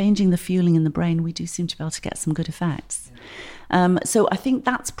by changing the fueling in the brain, we do seem to be able to get some good effects. So I think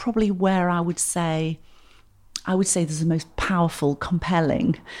that's probably where I would say there's the most powerful,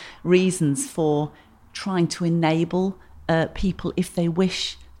 compelling reasons for trying to enable people, if they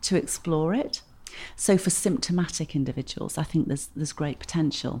wish to explore it. So for symptomatic individuals, I think there's great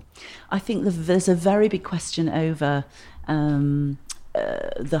potential. I think there's a very big question over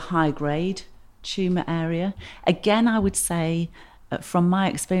the high-grade tumour area. Again, I would say, from my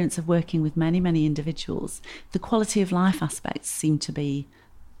experience of working with many, many individuals, the quality of life aspects seem to be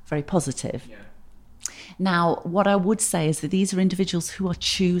very positive. Yeah. Now, what I would say is that these are individuals who are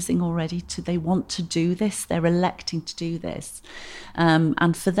choosing already they want to do this, they're electing to do this.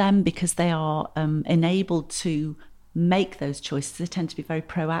 And for them, because they are enabled to make those choices, they tend to be very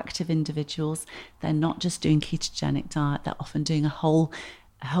proactive individuals. They're not just doing ketogenic diet, they're often doing a whole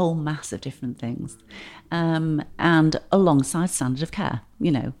mass of different things. And alongside standard of care,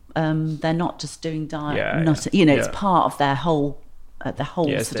 they're not just doing diet, it's part of their whole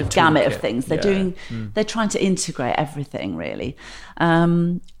sort of gamut of things. They're trying to integrate everything really.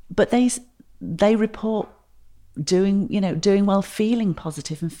 But they report doing well, feeling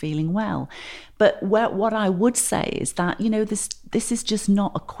positive and feeling well. But what I would say is that, this is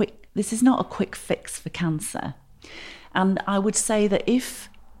not a quick fix for cancer. And I would say that if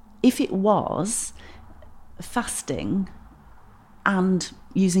it was fasting and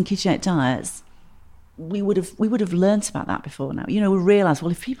using ketogenic diets, we would have learnt about that before now. We realise,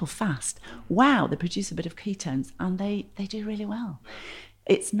 well, if people fast, wow, they produce a bit of ketones and they do really well.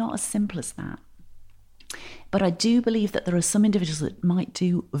 It's not as simple as that. But I do believe that there are some individuals that might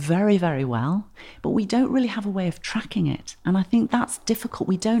do very, very well, but we don't really have a way of tracking it. And I think that's difficult.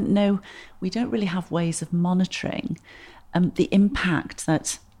 We don't really have ways of monitoring the impact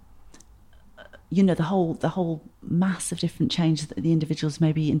that, the whole mass of different changes that the individuals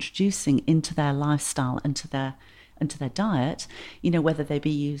may be introducing into their lifestyle and to their diet, whether they be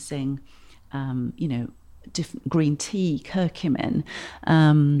using, different green tea, curcumin,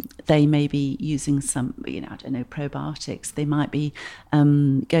 they may be using some, probiotics, they might be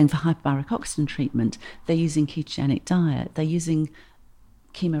going for hyperbaric oxygen treatment, they're using ketogenic diet, they're using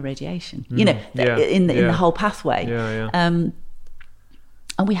chemoradiation, in the whole pathway.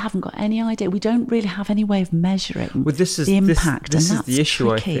 And we haven't got any idea. We don't really have any way of measuring the impact. This is the issue,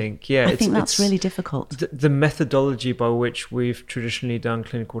 tricky. I think. Yeah, I think that's really difficult. The methodology by which we've traditionally done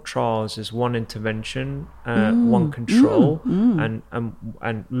clinical trials is one intervention, one control,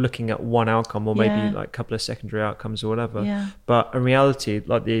 and looking at one outcome, or maybe like a couple of secondary outcomes or whatever. Yeah. But in reality,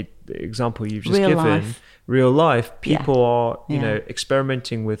 like the example you've just given, real life, people are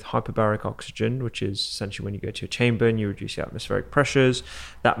experimenting with hyperbaric oxygen, which is essentially when you go to a chamber and you reduce the atmospheric pressures.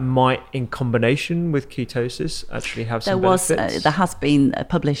 That might, in combination with ketosis, actually have some benefits. There has been a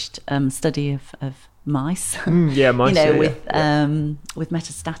published study of mice, mice, with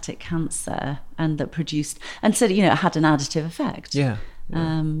metastatic cancer, and that produced, and said it had an additive effect.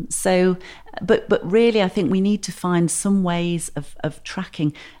 But really, I think we need to find some ways of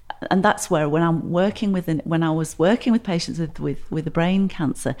tracking. And that's where when I was working with patients with a brain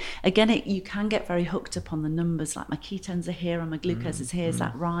cancer, again, you can get very hooked up on the numbers, like my ketones are here and my glucose is here. Is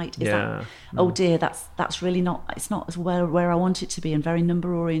that right? Oh dear, that's really not. It's not as well where I want it to be, and very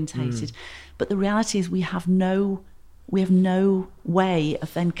number orientated. But the reality is, we have no way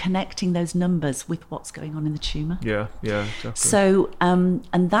of then connecting those numbers with what's going on in the tumour. Yeah, definitely. So,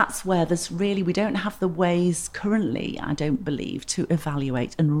 and that's where we don't have the ways currently, I don't believe, to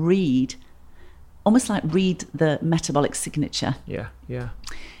evaluate and read the metabolic signature. Yeah.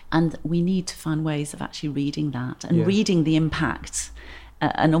 And we need to find ways of actually reading that and reading the impact,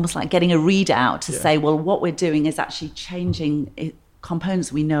 and almost like getting a readout to say, well, what we're doing is actually changing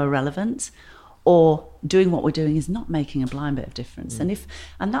components we know are relevant, or doing what we're doing is not making a blind bit of difference.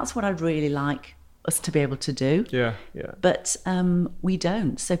 And that's what I'd really like us to be able to do. But we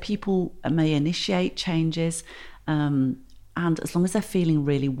don't. So people may initiate changes, and as long as they're feeling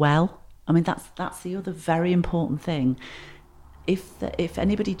really well, I mean, that's the other very important thing. If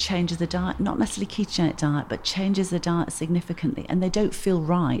anybody changes the diet, not necessarily ketogenic diet, but changes the diet significantly, and they don't feel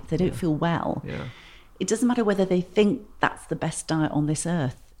right, they don't feel well, it doesn't matter whether they think that's the best diet on this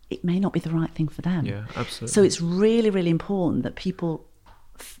earth. It may not be the right thing for them. Yeah, absolutely. So it's really, really important that people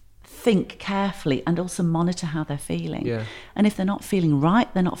think carefully and also monitor how they're feeling. Yeah. And if they're not feeling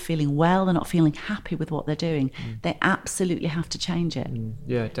right, they're not feeling well, they're not feeling happy with what they're doing, they absolutely have to change it.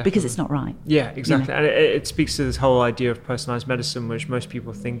 Yeah, definitely. Because it's not right. Yeah, exactly. And it speaks to this whole idea of personalized medicine, which most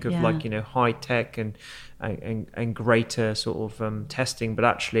people think of like, high tech and greater sort of testing, but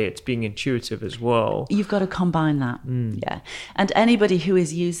actually it's being intuitive as well. You've got to combine that. And anybody who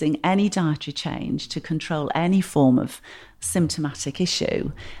is using any dietary change to control any form of symptomatic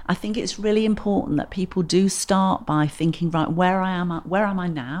issue, I think it's really important that people do start by thinking, right, where am I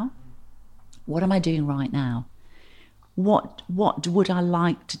now? What am I doing right now? What would I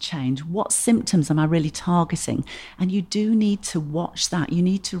like to change? What symptoms am I really targeting? And you do need to watch that. You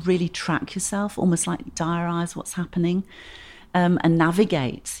need to really track yourself, almost like diarise what's happening, and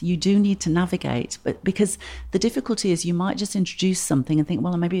navigate. You do need to navigate, but because the difficulty is you might just introduce something and think,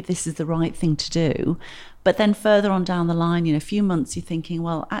 well, maybe this is the right thing to do. But then further on down the line, a few months, you're thinking,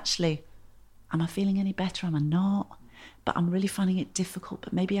 well, actually, am I feeling any better? Am I not? But I'm really finding it difficult,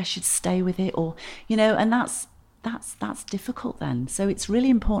 but maybe I should stay with it, or, and that's difficult then. So it's really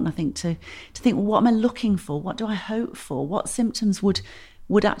important, I think, to think, well, what am I looking for? What do I hope for? What symptoms would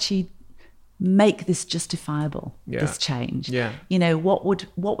actually make this justifiable, this change? Yeah. What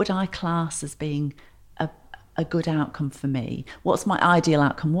would I class as being a good outcome for me? What's my ideal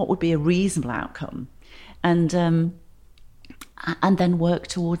outcome? What would be a reasonable outcome? And then work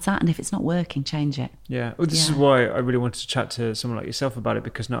towards that. And if it's not working, change it. Yeah. Well, this is why I really wanted to chat to someone like yourself about it,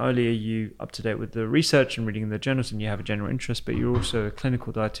 because not only are you up to date with the research and reading the journals and you have a general interest, but you're also a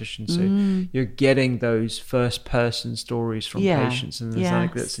clinical dietitian. So you're getting those first person stories from patients and the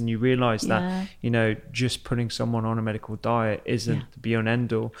anecdotes, and you realize that, just putting someone on a medical diet isn't the be on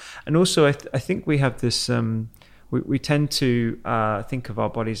end all. And also I think we have this, we tend to think of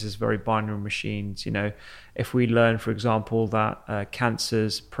our bodies as very binary machines. If we learn, for example, that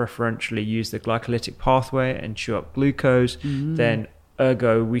cancers preferentially use the glycolytic pathway and chew up glucose, then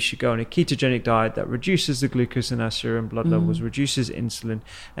ergo we should go on a ketogenic diet that reduces the glucose in our serum blood levels, reduces insulin,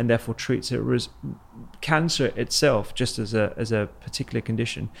 and therefore treats it as cancer itself, just as a particular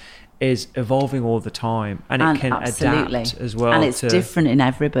condition, is evolving all the time, and it can adapt as well. And it's different in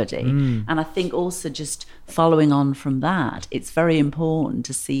everybody. And I think also, just following on from that, it's very important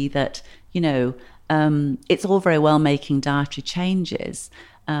to see that, it's all very well making dietary changes,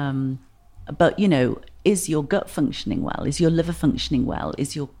 but is your gut functioning well? Is your liver functioning well?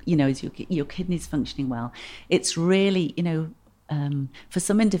 Is your kidneys functioning well? It's really, for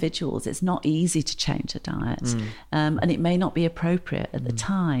some individuals, it's not easy to change a diet, and it may not be appropriate at the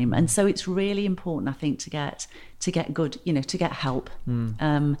time. And so it's really important, I think, to get good, to get help,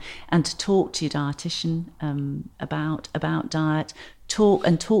 and to talk to your dietitian about diet. Talk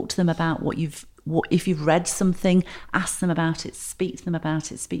to them about if you've read something, ask them about it, speak to them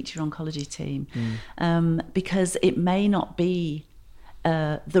about it, speak to your oncology team, because it may not be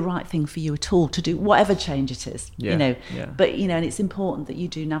the right thing for you at all to do whatever change it is, but and it's important that you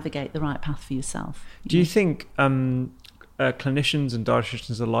do navigate the right path for yourself. Do you think clinicians and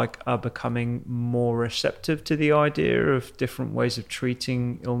dietitians alike are becoming more receptive to the idea of different ways of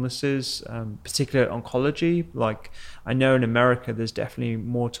treating illnesses, particularly oncology? Like, I know in America there's definitely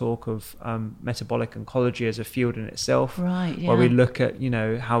more talk of metabolic oncology as a field in itself, right? Yeah. Where we look at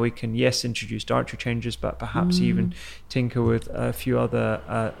how we can introduce dietary changes, but perhaps even tinker with a few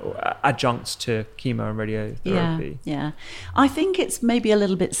other adjuncts to chemo and radiotherapy. Yeah. I think it's maybe a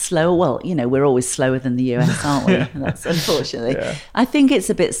little bit slower. Well, we're always slower than the US, aren't we? That's unfortunately. I think it's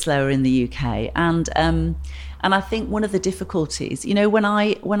a bit slower in the UK, and I think one of the difficulties, when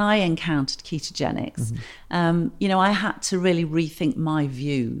I encountered ketogenics, I had to really rethink my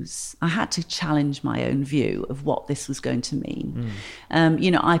views. I had to challenge my own view of what this was going to mean.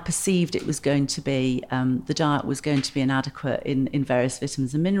 I perceived it was going to be, the diet was going to be inadequate in various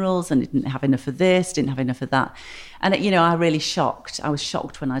vitamins and minerals, and it didn't have enough of this, didn't have enough of that. And, I was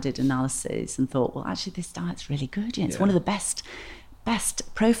shocked when I did analysis and thought, well, actually, this diet's really good. It's one of the best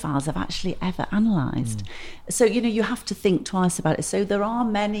profiles I've actually ever analysed. So, you have to think twice about it. So there are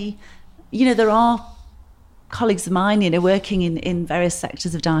many, there are colleagues of mine, working in various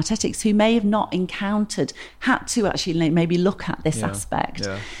sectors of dietetics who may have not had to actually maybe look at this aspect.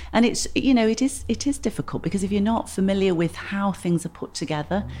 Yeah. And it's, it is difficult, because if you're not familiar with how things are put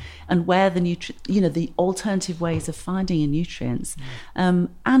together and where the alternative ways of finding your nutrients,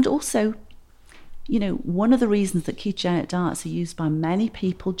 and also, one of the reasons that ketogenic diets are used by many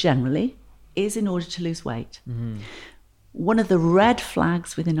people generally is in order to lose weight. One of the red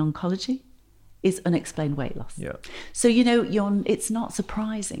flags within oncology is unexplained weight loss. Yeah. So, it's not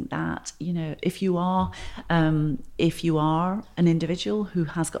surprising that, if you are an individual who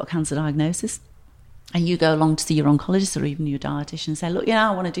has got a cancer diagnosis, and you go along to see your oncologist or even your dietitian and say, look,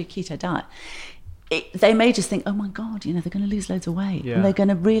 I want to do keto diet, they may just think, oh my God, they're going to lose loads of weight, and they're going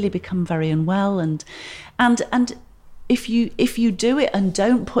to really become very unwell. And if you do it and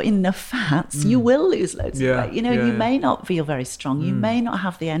don't put in enough fats, you will lose loads of weight. You may not feel very strong. You may not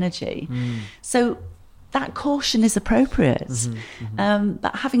have the energy. So that caution is appropriate.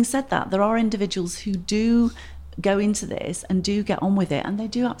 But having said that, there are individuals who do go into this and do get on with it, and they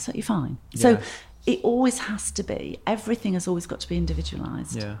do absolutely fine. So it always has to be, everything has always got to be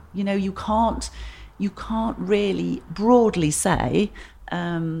individualized. You can't really broadly say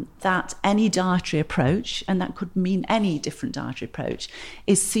that any dietary approach, and that could mean any different dietary approach,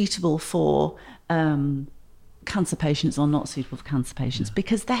 is suitable for cancer patients or not suitable for cancer patients,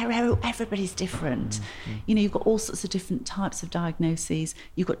 because everybody's different. You know, you've got all sorts of different types of diagnoses,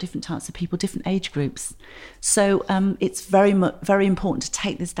 you've got different types of people, different age groups. So it's very important to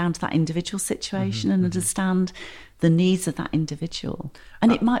take this down to that individual situation and understand the needs of that individual.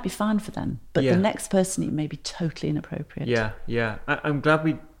 And it might be fine for them, but the next person, it may be totally inappropriate. Yeah. I'm glad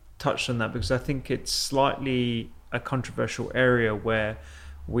we touched on that, because I think it's slightly a controversial area where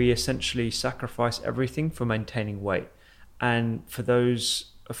we essentially sacrifice everything for maintaining weight. And for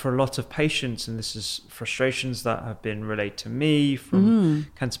a lot of patients, and this is frustrations that have been relayed to me from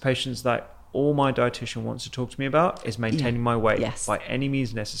cancer patients, that all my dietitian wants to talk to me about is maintaining my weight by any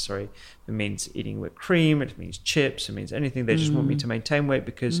means necessary. It means eating whipped cream, it means chips, it means anything. They just want me to maintain weight,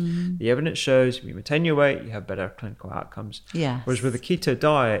 because the evidence shows if you maintain your weight, you have better clinical outcomes. Whereas with a keto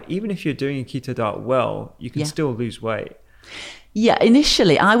diet, even if you're doing a keto diet well, you can still lose weight. Yeah,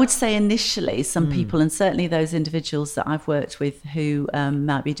 I would say some people, and certainly those individuals that I've worked with who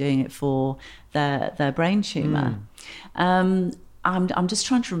might be doing it for their brain tumour. I'm just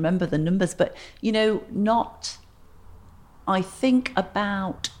trying to remember the numbers, but you know, I think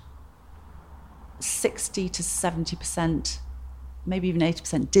about 60 to 70%, maybe even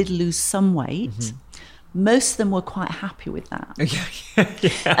 80% did lose some weight. Most of them were quite happy with that.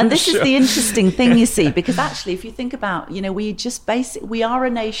 And this is the interesting thing, you see, because actually, if you think about, you know, we are a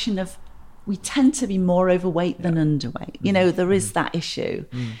nation of, we tend to be more overweight than underweight. You know, there is that issue.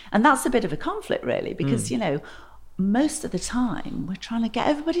 And that's a bit of a conflict, really, because, you know, most of the time we're trying to get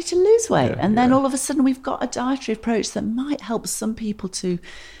everybody to lose weight. And then all of a sudden we've got a dietary approach that might help some people to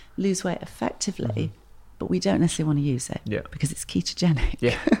lose weight effectively. But we don't necessarily want to use it because it's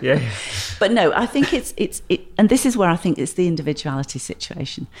ketogenic. But no, I think it's and this is where I think it's the individuality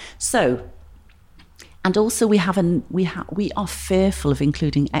situation. So, and also we are fearful of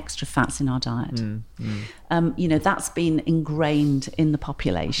including extra fats in our diet. You know, that's been ingrained in the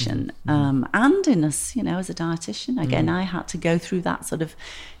population and in us. You know, as a dietitian, again, I had to go through that sort of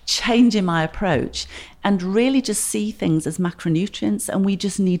change in my approach and really just see things as macronutrients, and we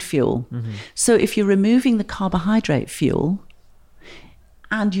just need fuel. So if you're removing the carbohydrate fuel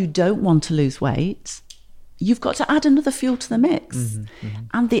and you don't want to lose weight, you've got to add another fuel to the mix.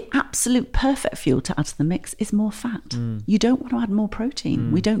 And the absolute perfect fuel to add to the mix is more fat. You don't want to add more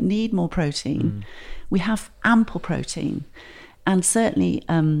protein. We don't need more protein. We have ample protein. And certainly,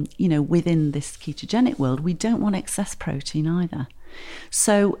 you know, within this ketogenic world, we don't want excess protein either.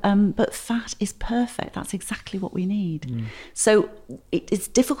 So, but fat is perfect. That's exactly what we need. So it's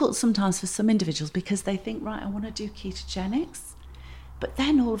difficult sometimes for some individuals because they think, right, I want to do ketogenics. But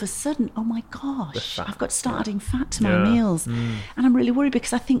then all of a sudden, oh my gosh, I've got to start adding fat to my meals. And I'm really worried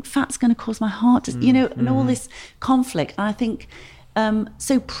because I think fat's going to cause my heart to, you know, and all this conflict. And I think,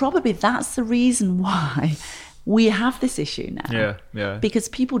 so probably that's the reason why we have this issue now. Because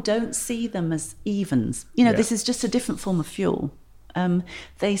people don't see them as evens. You know, this is just a different form of fuel.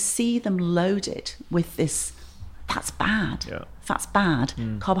 They see them loaded with this, that's bad. Fat's bad.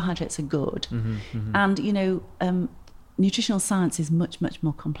 Carbohydrates are good. And, you know, nutritional science is much, much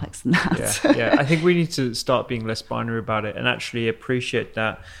more complex than that. I think we need to start being less binary about it and actually appreciate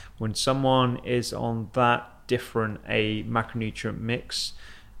that when someone is on that different a macronutrient mix,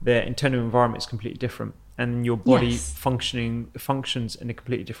 their internal environment is completely different. And your body functions in a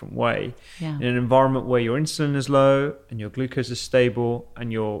completely different way. In an environment where your insulin is low and your glucose is stable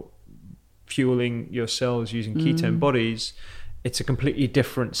and you're fueling your cells using ketone bodies, it's a completely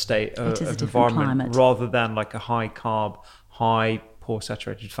different state of environment climate. Rather than like a high carb, high poor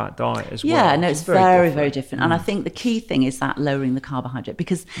saturated fat diet as well. Yeah, no, it's very different. And I think the key thing is that lowering the carbohydrate,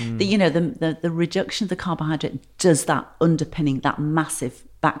 because the reduction of the carbohydrate does that underpinning, that massive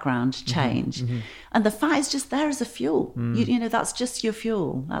background change. And the fat is just there as a fuel. You know, that's just your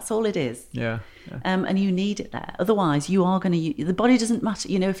fuel. That's all it is. And you need it there. Otherwise, you are going to, the body doesn't matter.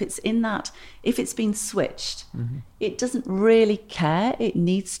 You know, if it's in that, if it's been switched, it doesn't really care. It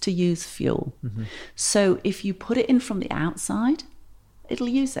needs to use fuel. So if you put it in from the outside, it'll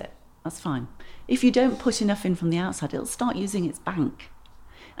use it. That's fine. If you don't put enough in from the outside, it'll start using its bank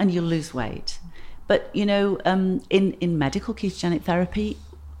and you'll lose weight. But, you know, in medical ketogenic therapy,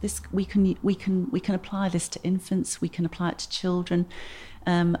 we can apply this to infants. We can apply it to children.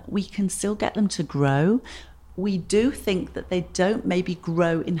 We can still get them to grow. We do think that they don't maybe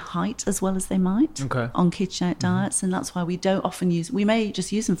grow in height as well as they might on ketogenic diets, and that's why we don't often use. We may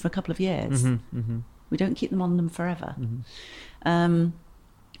just use them for a couple of years. We don't keep them on them forever. And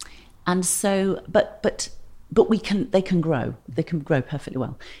so, but they can grow. They can grow perfectly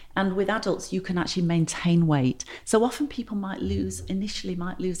well. And with adults, you can actually maintain weight. So often people initially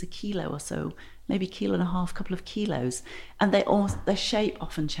might lose a kilo or so. maybe 1.5 kg, couple of kilos, and their shape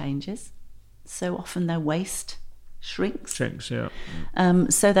often changes. So often their waist shrinks. Yeah.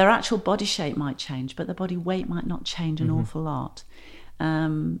 So their actual body shape might change, but their body weight might not change an awful lot.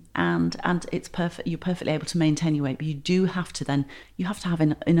 And it's perfect. You're perfectly able to maintain your weight, but you have to have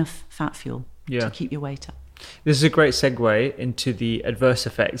enough fat fuel to keep your weight up. This is a great segue into the adverse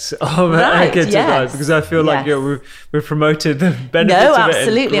effects of a keto diet, because I feel like we've promoted the benefits of it. No,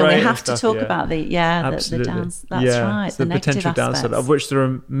 absolutely, and we have to talk about the downs. That's right, so the negative potential aspects. downside, of which there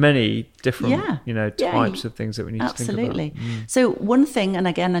are many different types of things that we need to think about. Absolutely. So one thing, and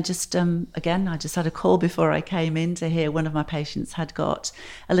again, I just had a call before I came in to hear one of my patients had got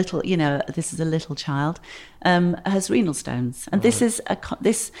a little, this is a little child, has renal stones, and this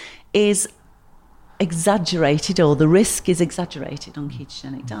is exaggerated, or the risk is exaggerated on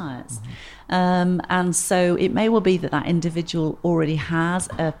ketogenic diets. And so it may well be that individual already has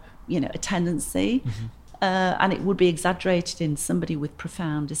a tendency, and it would be exaggerated in somebody with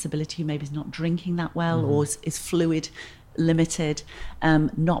profound disability who maybe is not drinking that well, or is fluid limited,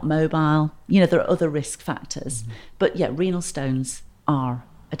 not mobile. There are other risk factors. But renal stones are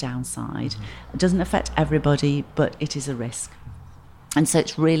a downside. It doesn't affect everybody, but it is a risk. And so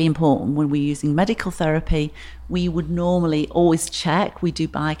it's really important when we're using medical therapy, we would normally always check. We do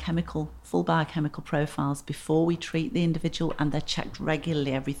full biochemical profiles before we treat the individual, and they're checked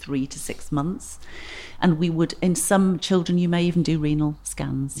regularly every 3 to 6 months. And we would, in some children, you may even do renal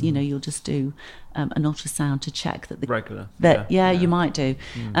scans. You'll just do an ultrasound to check that regular. You might do.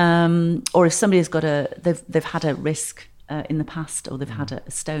 Or if somebody's got they've had a risk in the past, or they've had a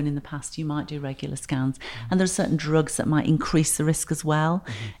stone in the past, you might do regular scans. And there are certain drugs that might increase the risk as well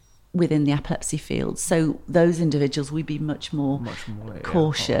within the epilepsy field. So those individuals, we'd be much more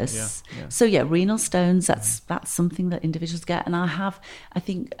cautious. So renal stones, that's something that individuals get. And I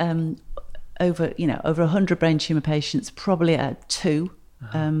think over 100 brain tumor patients, probably 2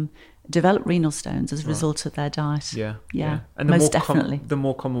 develop renal stones as a result of their diet. And most definitely. The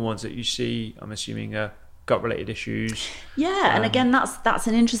more common ones that you see, I'm assuming, are gut-related issues. And again, that's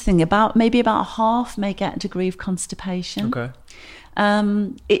an interesting thing. About half may get a degree of constipation. Okay.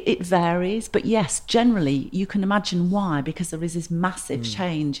 It varies, but yes, generally you can imagine why, because there is this massive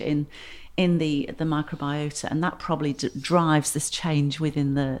change in the microbiota, and that probably drives this change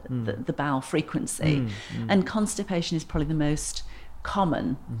within the bowel frequency. And constipation is probably the most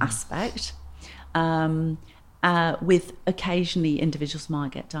common aspect. With occasionally individuals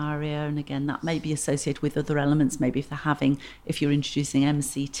might get diarrhea, and again that may be associated with other elements. Maybe if you're introducing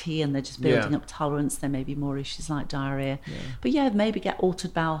MCT and they're just building up tolerance, there may be more issues like diarrhea. But maybe get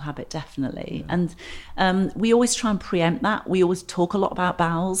altered bowel habit, definitely. And we always try and preempt that. We always talk a lot about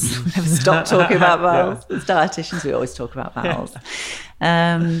bowels. We never stop talking about bowels. As dietitians, we always talk about bowels.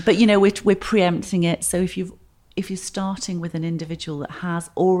 But we're preempting it. So if you're starting with an individual that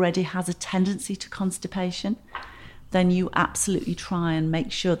already has a tendency to constipation, then you absolutely try and make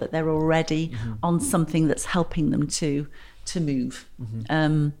sure that they're already on something that's helping them to move.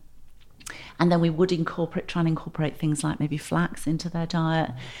 And then we would try and incorporate things like maybe flax into their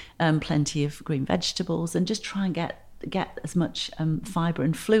diet, plenty of green vegetables, and just try and get as much fibre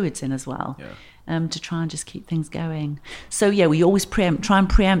and fluids in as well, to try and just keep things going. So we always try and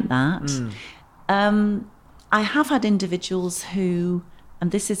preempt that. I have had individuals who,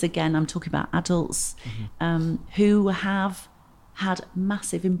 and this is again, I'm talking about adults, who have had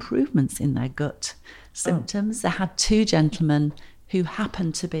massive improvements in their gut symptoms. I had 2 gentlemen who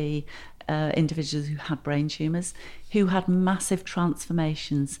happened to be individuals who had brain tumours, who had massive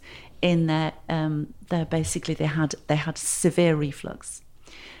transformations in their basically they had severe reflux.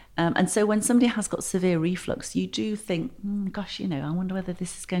 And so when somebody has got severe reflux, you do think, gosh, I wonder whether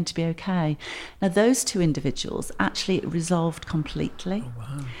this is going to be okay. Now, those 2 individuals actually resolved completely. Oh,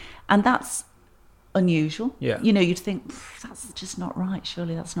 wow. And that's unusual. You'd think, that's just not right.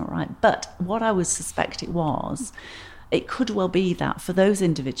 Surely that's not right. But what I would suspect it could well be that for those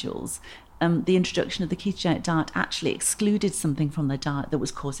individuals, the introduction of the ketogenic diet actually excluded something from their diet that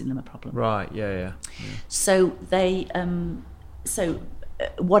was causing them a problem. Right, yeah. So they...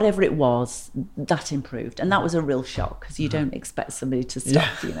 whatever it was, that improved, and that was a real shock, because you don't expect somebody to stop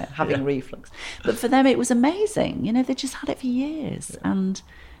having reflux. But for them it was amazing. They just had it for years, and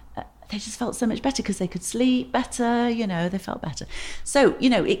they just felt so much better because they could sleep better, they felt better. So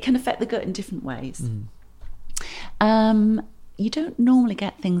it can affect the gut in different ways. You don't normally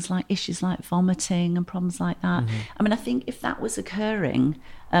get things like issues like vomiting and problems like that. I mean, I think if that was occurring,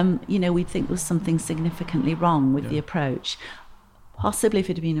 we'd think there was something significantly wrong with the approach. Possibly if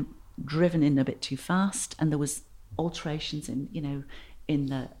it had been driven in a bit too fast and there was alterations in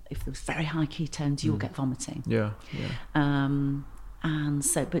if there's very high ketones, you'll get vomiting. Yeah. And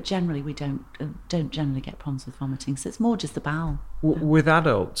so, but generally we don't generally get problems with vomiting. So it's more just the bowel. With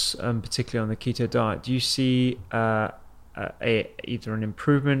adults, particularly on the keto diet, do you see either an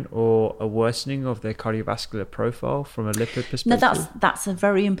improvement or a worsening of their cardiovascular profile from a lipid perspective? No, that's a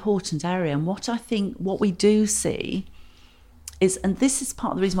very important area. And what we do see is, and this is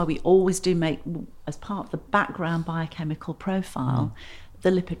part of the reason why we always do make, as part of the background biochemical profile, the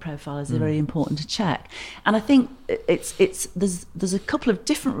lipid profile is very important to check. And I think there's a couple of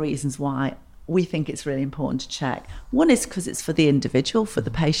different reasons why we think it's really important to check. One is because it's for the individual, for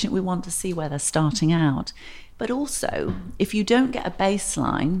the patient. We want to see where they're starting out. But also, if you don't get a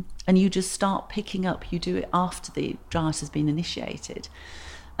baseline and you just start picking up, you do it after the diet has been initiated,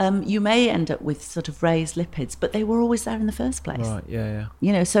 you may end up with sort of raised lipids, but they were always there in the first place. Right,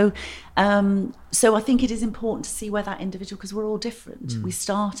 yeah. So I think it is important to see where that individual, because we're all different. We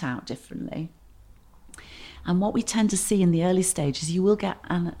start out differently. And what we tend to see in the early stages, you will get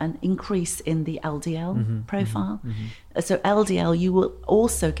an increase in the LDL profile. So LDL, you will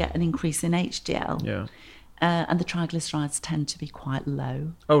also get an increase in HDL. Yeah. And the triglycerides tend to be quite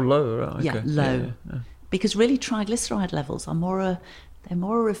low. Oh, low, right. Okay. Yeah, low. Yeah. Because really triglyceride levels are more a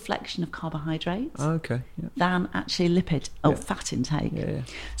reflection of carbohydrates than actually fat intake. Yeah.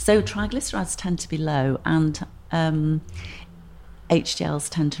 So triglycerides tend to be low, and HDLs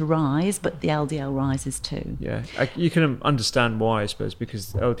tend to rise, but the LDL rises too. Yeah, you can understand why, I suppose,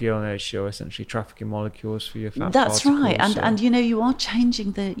 because LDL and HDL are essentially trafficking molecules for your fat That's particles. right, and you are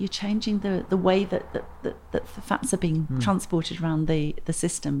changing the way that the fats are being transported around the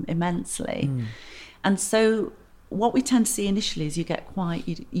system immensely, and so what we tend to see initially is you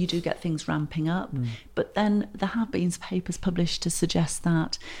do get things ramping up, but then there have been papers published to suggest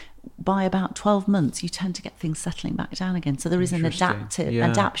that by about 12 months you tend to get things settling back down again. So there is an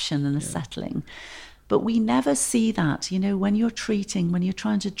adaptation and a settling. But we never see that, when you're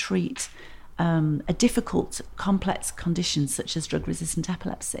trying to treat a difficult, complex condition such as drug-resistant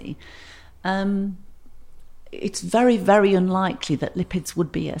epilepsy, it's very, very unlikely that lipids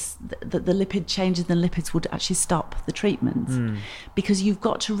would be that the lipid changes in lipids would actually stop the treatment, because you've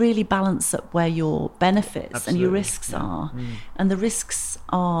got to really balance up where your benefits and your risks are, and the risks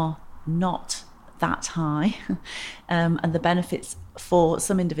are not that high, and the benefits for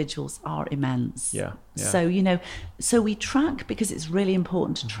some individuals are immense. So we track, because it's really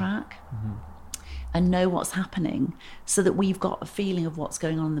important to track and know what's happening, so that we've got a feeling of what's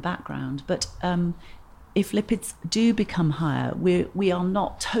going on in the background. But if lipids do become higher, we are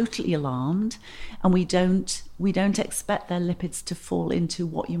not totally alarmed, and we don't expect their lipids to fall into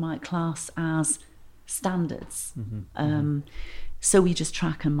what you might class as standards. So we just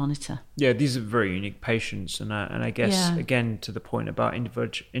track and monitor. Yeah, these are very unique patients, and I guess again, to the point about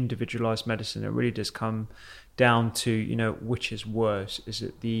individualized medicine, it really does come down to which is worse. Is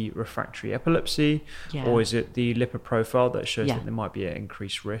it the refractory epilepsy, or is it the lipid profile that shows that there might be an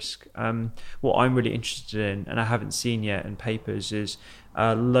increased risk? What I'm really interested in, and I haven't seen yet in papers, is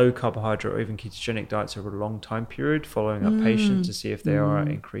low carbohydrate or even ketogenic diets over a long time period, following up patients to see if they are at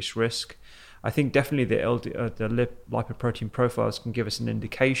increased risk. I think definitely the lipoprotein profiles can give us an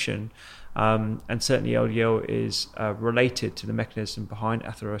indication, and certainly LDL is related to the mechanism behind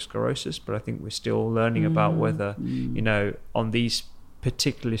atherosclerosis, but I think we're still learning about whether, on these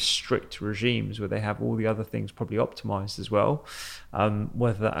particularly strict regimes where they have all the other things probably optimized as well,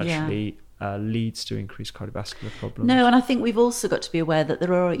 whether that actually leads to increased cardiovascular problems. No, and I think we've also got to be aware that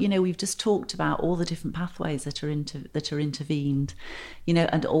there are, we've just talked about all the different pathways that are intervened,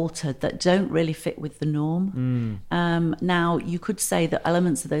 and altered, that don't really fit with the norm. Now, you could say that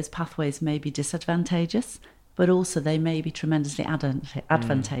elements of those pathways may be disadvantageous, but also they may be tremendously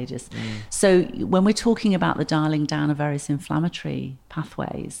advantageous. So when we're talking about the dialing down of various inflammatory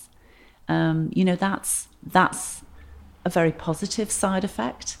pathways, that's a very positive side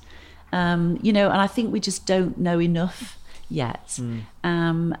effect. And I think we just don't know enough yet.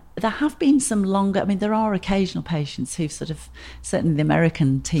 There have been some longer, there are occasional patients who've certainly the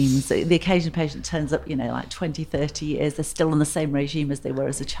American teams, the occasional patient turns up, like 20, 30 years, they're still on the same regime as they were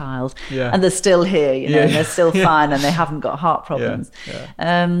as a child, and they're still here, and they're still fine, and they haven't got heart problems.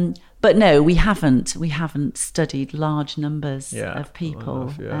 But no, we haven't studied large numbers of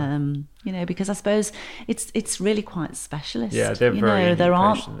people, because I suppose it's really quite specialist. Yeah, they're very there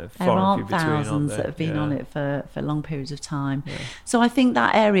aren't between, thousands that have been on it for long periods of time. So I think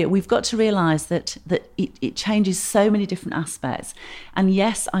that area, we've got to realise that it changes so many different aspects. And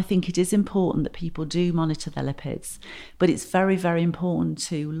yes, I think it is important that people do monitor their lipids, but it's very, very important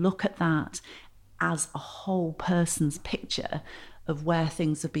to look at that as a whole person's picture where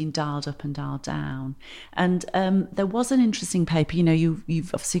things have been dialed up and dialed down. And there was an interesting paper,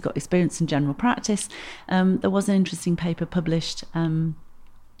 you've obviously got experience in general practice. There was an interesting paper published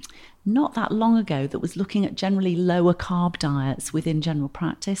not that long ago that was looking at generally lower carb diets within general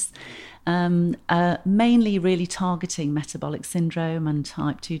practice, mainly really targeting metabolic syndrome and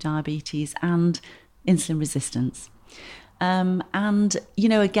type 2 diabetes and insulin resistance. And,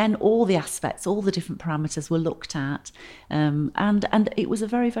 again, all the aspects, all the different parameters were looked at. And it was a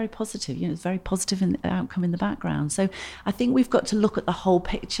very, very positive, it was very positive outcome in the background. So I think we've got to look at the whole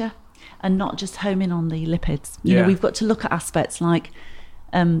picture and not just home in on the lipids. We've got to look at aspects like,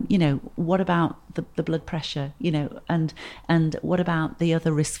 what about the blood pressure, and what about the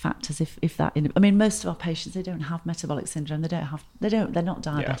other risk factors if that, most of our patients, they don't have metabolic syndrome, they're not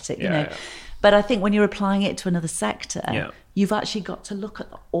diabetic, But I think when you're applying it to another sector, you've actually got to look at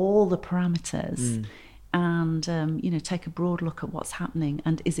all the parameters and, take a broad look at what's happening.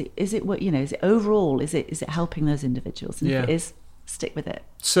 And is it overall, is it helping those individuals? And if it is, stick with it.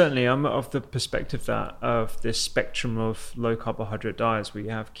 Certainly, I'm of the perspective that of this spectrum of low carbohydrate diets, where you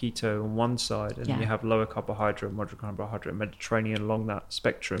have keto on one side and you have lower carbohydrate, moderate carbohydrate, Mediterranean along that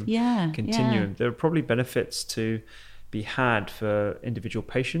spectrum continuum. There are probably benefits to be had for individual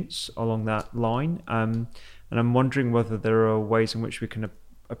patients along that line. And I'm wondering whether there are ways in which we can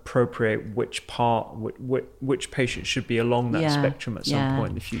appropriate which patient should be along that spectrum at some point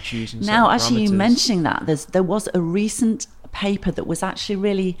in the future using now certain actually parameters. You mentioning that there was a recent paper that was actually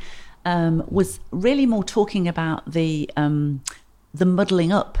really more talking about the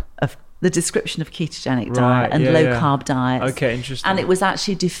muddling up of the description of ketogenic diet and low carb diets. Okay, interesting. And it was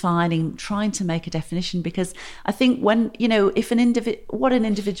actually trying to make a definition, because I think when, if what an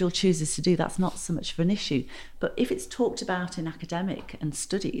individual chooses to do, that's not so much of an issue. But if it's talked about in academic and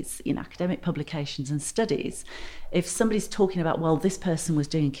studies, in academic publications and studies, if somebody's talking about, well, this person was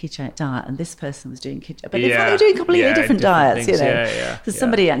doing a ketogenic diet and this person was doing keto, but in fact they're doing completely different diets, things. So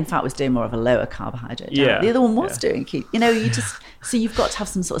somebody in fact was doing more of a lower carbohydrate diet. The other one was doing keto. So you've got to have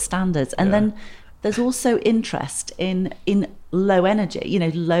some sort of standards. And then there's also interest in low energy,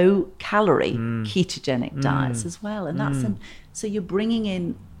 low calorie ketogenic diets as well. And so you're bringing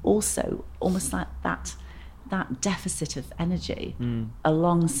in also almost like that deficit of energy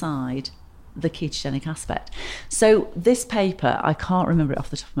alongside the ketogenic aspect. So this paper, I can't remember it off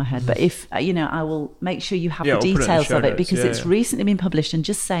the top of my head, but if I will make sure you have the details of it, because it's recently been published, and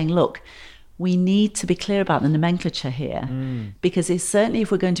just saying, look, we need to be clear about the nomenclature here, because certainly if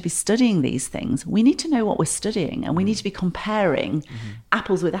we're going to be studying these things, we need to know what we're studying, and we need to be comparing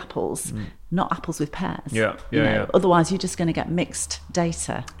apples with apples, not apples with pears. Otherwise, you're just going to get mixed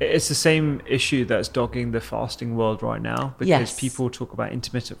data. It's the same issue that's dogging the fasting world right now, because people talk about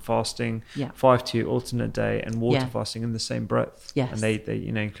intermittent fasting, 5-2 alternate day, and water fasting in the same breath. And they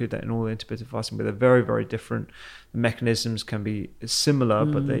include that in all the intermittent fasting, but they're very, very different. The mechanisms can be similar,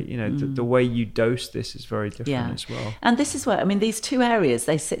 but the way you dose this is very different as well. And this is where, these two areas,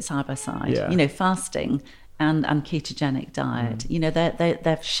 they sit side by side, fasting and ketogenic diet.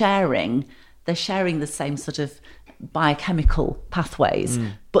 They're sharing the same sort of biochemical pathways,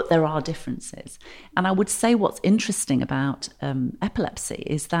 but there are differences. And I would say what's interesting about epilepsy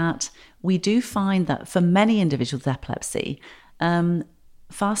is that we do find that for many individuals with epilepsy,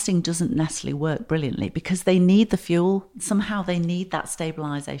 fasting doesn't necessarily work brilliantly, because they need the fuel. Somehow they need that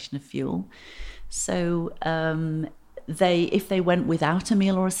stabilization of fuel. So if they went without a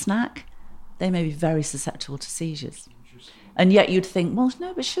meal or a snack, they may be very susceptible to seizures. And yet you'd think, well,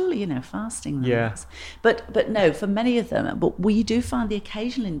 no, but surely, fasting. But no, for many of them, but we do find the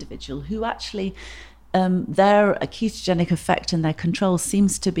occasional individual who actually their ketogenic effect and their control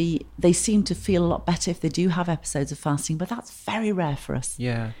they seem to feel a lot better if they do have episodes of fasting, but that's very rare for us.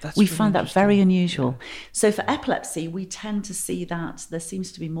 We find that very unusual. So for epilepsy, we tend to see that there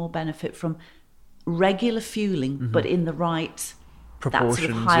seems to be more benefit from regular fueling, but in the right proportions, that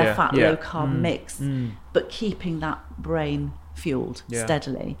sort of higher fat, low carb mix, but keeping that brain fueled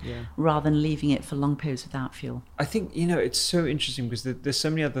steadily, rather than leaving it for long periods without fuel. I think, it's so interesting, because there's so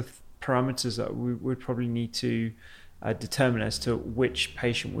many other parameters that we would probably need to determine as to which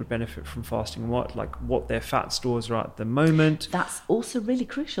patient would benefit from fasting and what their fat stores are at the moment. That's also really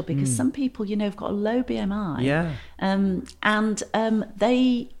crucial, because some people, have got a low BMI.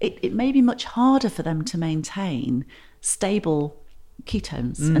 It may be much harder for them to maintain stable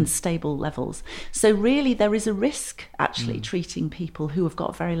ketones and stable levels. So really there is a risk actually treating people who have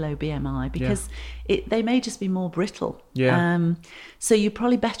got very low BMI because they may just be more brittle. So you're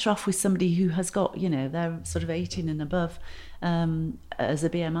probably better off with somebody who has got, they're sort of 18 and above as a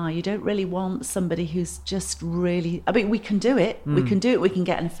BMI. You don't really want somebody who's just really, I mean, we can do it, we can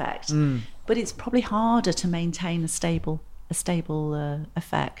get an effect, but it's probably harder to maintain a stable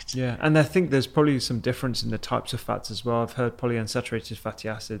effect. Yeah, and I think there's probably some difference in the types of fats as well. I've heard polyunsaturated fatty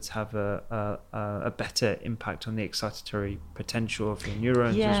acids have a better impact on the excitatory potential of your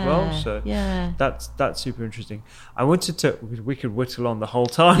neurons as well. So that's super interesting. We could whittle on the whole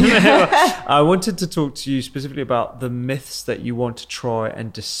time. I wanted to talk to you specifically about the myths that you want to try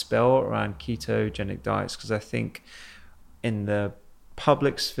and dispel around ketogenic diets, because I think in the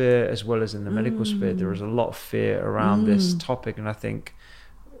public sphere as well as in the medical sphere, there is a lot of fear around this topic, and I think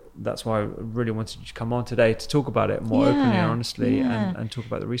that's why I really wanted you to come on today to talk about it more openly and honestly and talk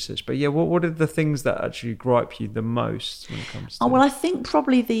about the research. But what are the things that actually gripe you the most when it comes to well, I think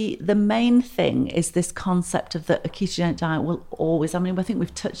probably the main thing is this concept of that a ketogenic diet will always, I mean, I think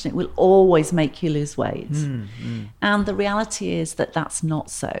we've touched on it, will always make you lose weight. And the reality is that that's not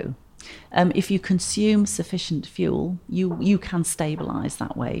so. If you consume sufficient fuel, you can stabilise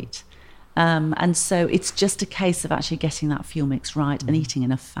that weight. And so it's just a case of actually getting that fuel mix right and eating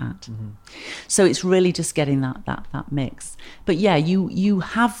enough fat. So it's really just getting that mix. But you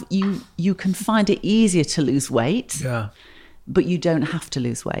can find it easier to lose weight, but you don't have to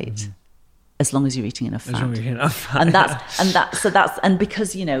lose weight. As long as you're eating enough fat. And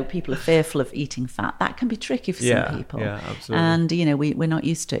because people are fearful of eating fat, that can be tricky for some people. Yeah, absolutely. And we're not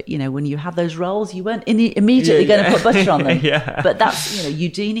used to it. When you have those rolls, you weren't immediately going to put butter on them. But that's you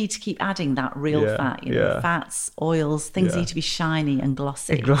do need to keep adding that real fat. Fats, oils, things need to be shiny and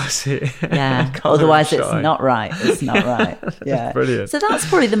glossy. Otherwise, it's not right. It's not right. Yeah. Brilliant. So that's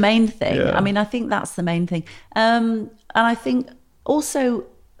probably the main thing. I mean, I think that's the main thing. And I think also,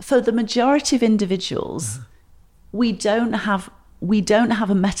 for the majority of individuals, we don't have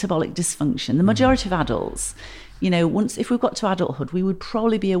a metabolic dysfunction. The majority of adults, if we've got to adulthood, we would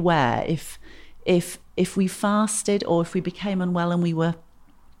probably be aware if we fasted or if we became unwell and we were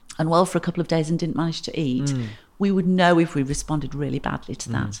unwell for a couple of days and didn't manage to eat, we would know if we responded really badly to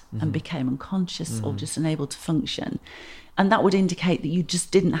that and became unconscious or just unable to function. And that would indicate that you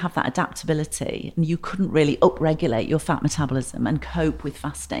just didn't have that adaptability and you couldn't really upregulate your fat metabolism and cope with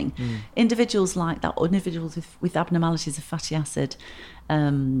fasting. Individuals like that, or individuals with abnormalities of fatty acid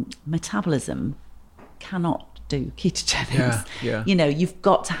metabolism, cannot do ketogenics. You've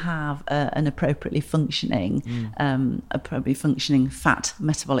got to have an appropriately functioning fat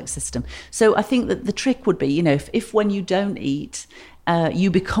metabolic system. So I think that the trick would be, if when you don't eat,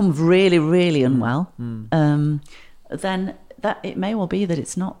 you become really, really unwell, then that it may well be that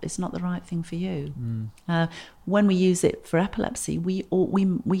it's not the right thing for you. When we use it for epilepsy, we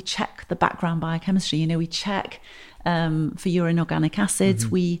check the background biochemistry. We check for urine organic acids.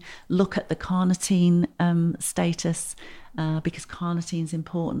 We look at the carnitine status because carnitine is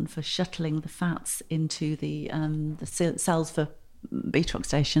important for shuttling the fats into the cells for beta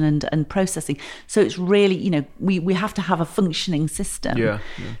oxidation and processing. So it's really, we have to have a functioning system.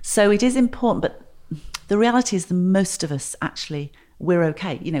 So it is important, but the reality is that most of us actually, we're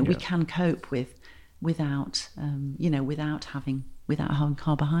okay. We can cope without having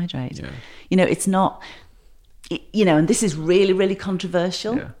carbohydrate. It's not, and this is really, really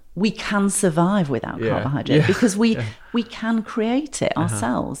controversial. We can survive without carbohydrate because we can create it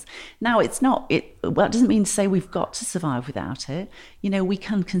ourselves. Now it doesn't mean to say we've got to survive without it. We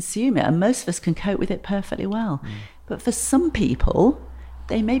can consume it and most of us can cope with it perfectly well. But for some people,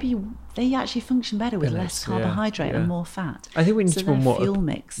 they actually function better with less carbohydrate and more fat. I think we need to be more fuel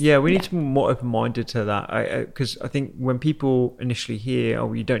mix. We need to be more open-minded to that. Because I think when people initially hear,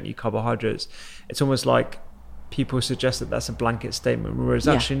 "Oh, you don't eat carbohydrates," it's almost like people suggest that that's a blanket statement, whereas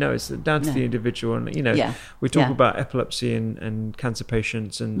actually no, it's down to the individual. And we talk about epilepsy and cancer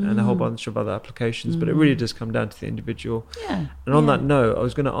patients and a whole bunch of other applications, but it really does come down to the individual. And on that note, I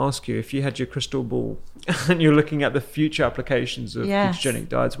was going to ask you, if you had your crystal ball and you're looking at the future applications of ketogenic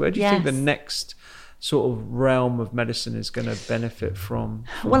diets, where do you think the next sort of realm of medicine is going to benefit from?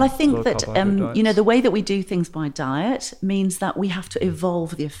 Well, I think that the way that we do things by diet means that we have to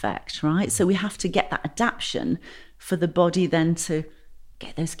evolve the effect, right? So we have to get that adaptation for the body then to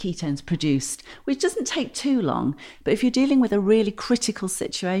get those ketones produced, which doesn't take too long. But if you're dealing with a really critical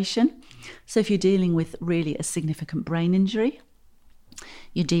situation, so if you're dealing with really a significant brain injury,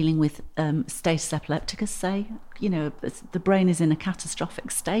 you're dealing with status epilepticus, say, the brain is in a catastrophic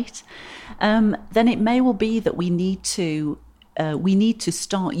state, then it may well be that we need to we need to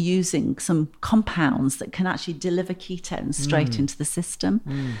start using some compounds that can actually deliver ketones straight into the system,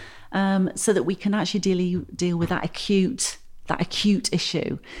 so that we can actually deal with that acute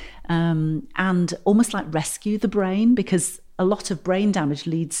issue, and almost like rescue the brain, because a lot of brain damage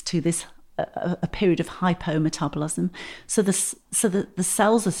leads to this a period of hypometabolism. So the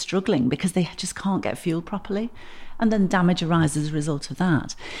cells are struggling because they just can't get fueled properly, and then damage arises as a result of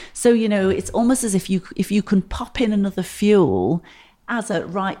that. So, it's almost as if you can pop in another fuel as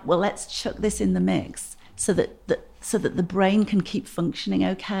let's chuck this in the mix so that the brain can keep functioning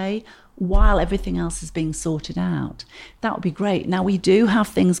okay while everything else is being sorted out. That would be great. Now, we do have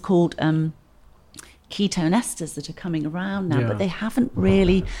things called ketone esters that are coming around now, but they haven't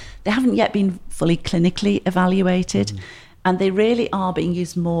yet been fully clinically evaluated, and they really are being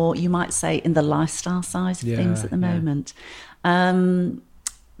used more, you might say, in the lifestyle side of things at the moment.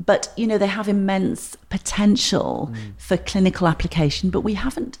 But they have immense potential for clinical application, but we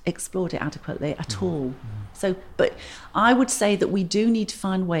haven't explored it adequately at all. So, but I would say that we do need to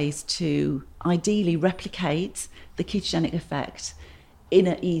find ways to ideally replicate the ketogenic effect in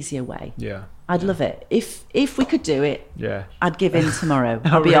an easier way. I'd love it. If we could do it, I'd give in tomorrow.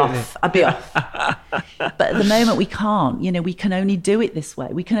 I'd be off. But at the moment we can't. We can only do it this way.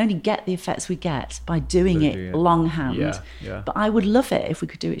 We can only get the effects we get by doing it longhand. But I would love it if we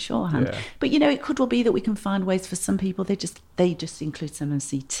could do it shorthand. But it could well be that we can find ways for some people. They just include some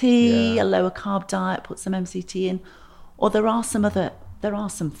MCT, a lower carb diet, put some MCT in, or there are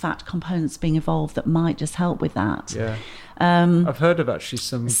some fat components being evolved that might just help with that. I've heard of actually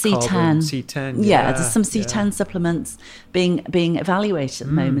some C10. There's some C10 supplements being evaluated at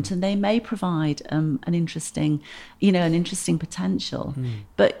the moment, and they may provide an interesting potential.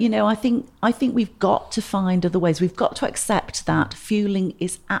 But I think we've got to find other ways. We've got to accept that fueling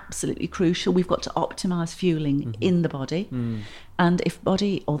is absolutely crucial. We've got to optimize fueling in the body. And if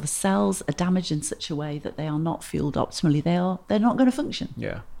body or the cells are damaged in such a way that they are not fueled optimally, they're not going to function.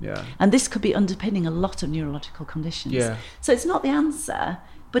 And this could be underpinning a lot of neurological conditions. So it's not the answer,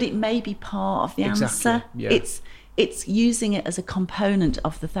 but it may be part of the answer. It's using it as a component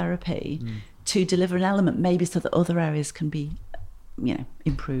of the therapy to deliver an element, maybe so that other areas can be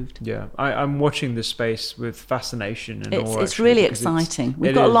improved. I'm watching this space with fascination and awe. It's really exciting.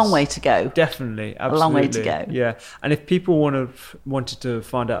 We've got a long way to go. Definitely, absolutely. A long way to go. And if people wanted to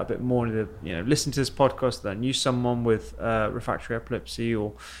find out a bit more, listen to this podcast that knew someone with refractory epilepsy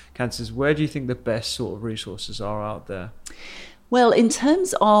or cancers, where do you think the best sort of resources are out there? Well, in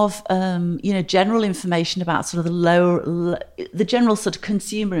terms of general information about sort of the general sort of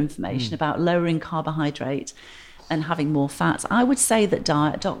consumer information about lowering carbohydrate and having more fats, I would say that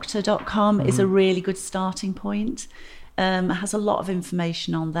dietdoctor.com is a really good starting point. It has a lot of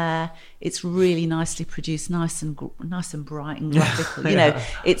information on there. It's really nicely produced, nice and bright and graphical.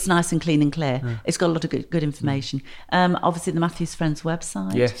 It's nice and clean and clear. It's got a lot of good information. Obviously, the Matthews Friends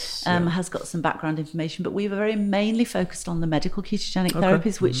website has got some background information, but we were very mainly focused on the medical ketogenic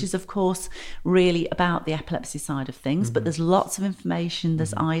therapies, which is, of course, really about the epilepsy side of things. But there's lots of information,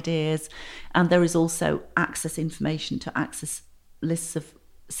 there's ideas, and there is also access information to access lists of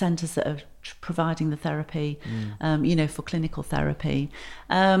centres that are providing the therapy, for clinical therapy.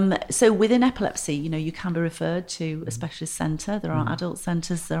 So within epilepsy, you can be referred to a specialist centre. There are adult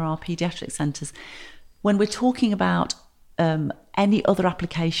centres, there are paediatric centres. When we're talking about any other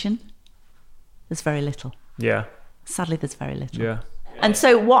application, there's very little. Sadly, there's very little. And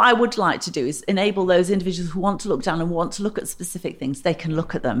so what I would like to do is enable those individuals who want to look down and want to look at specific things, they can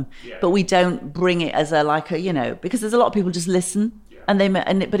look at them. But we don't bring it as because there's a lot of people just listen.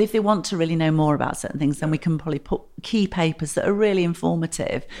 But if they want to really know more about certain things, then we can probably put key papers that are really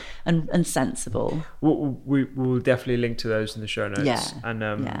informative and sensible. We'll definitely link to those in the show notes.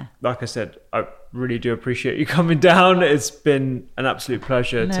 Like I said, I really do appreciate you coming down. It's been an absolute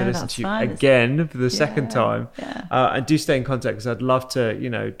pleasure to listen to you again for the second time. And do stay in contact, because I'd love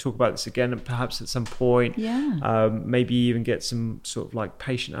to talk about this again, and perhaps at some point maybe even get some sort of like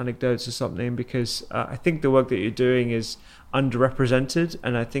patient anecdotes or something, because I think the work that you're doing is underrepresented,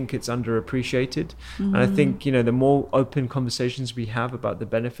 and I think it's underappreciated. And I think the more open conversations we have about the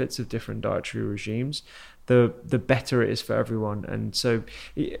benefits of different dietary regimes, the better it is for everyone. And so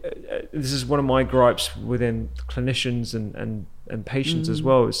this is one of my gripes within clinicians and patients as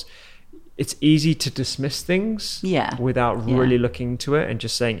well, is it's easy to dismiss things without really looking into it and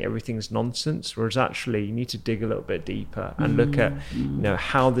just saying everything's nonsense, whereas actually you need to dig a little bit deeper and look at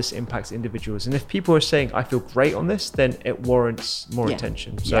how this impacts individuals. And if people are saying I feel great on this, then it warrants more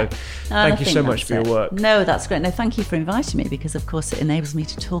attention. So thank you so much for your work. No, that's great. No, thank you for inviting me, because of course it enables me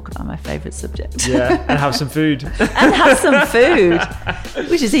to talk about my favourite subject. And have some food. And have some food,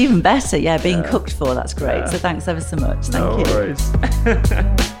 which is even better. Being cooked for, that's great. So thanks ever so much. Thank you. No worries.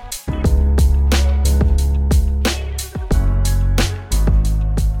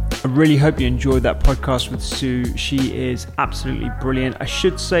 I really hope you enjoyed that podcast with Sue. She is absolutely brilliant. I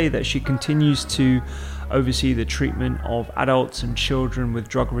should say that she continues to oversee the treatment of adults and children with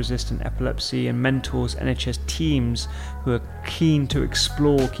drug-resistant epilepsy and mentors NHS teams who are keen to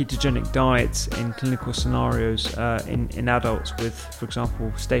explore ketogenic diets in clinical scenarios in adults with, for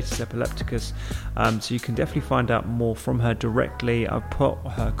example, status epilepticus. So you can definitely find out more from her directly. I've put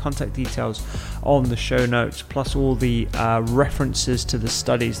her contact details on the show notes, plus all the references to the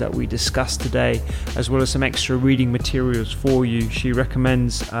studies that we discussed today, as well as some extra reading materials for you. She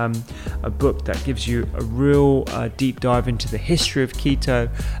recommends a book that gives you a real deep dive into the history of keto,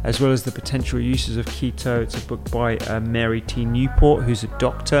 as well as the potential uses of keto. It's a book by Mary T. Newport, who's a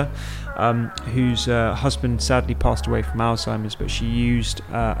doctor, whose husband sadly passed away from Alzheimer's, but she used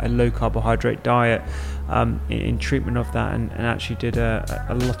a low carbohydrate diet in treatment of that, and actually did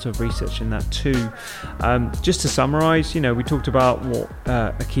a lot of research in that too. Just to summarize, we talked about what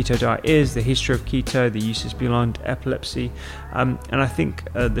a keto diet is, the history of keto, the uses beyond epilepsy, and I think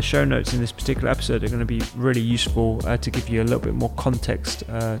the show notes in this particular episode are going to be really useful to give you a little bit more context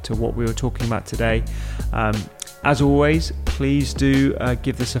to what we were talking about today. As always, please do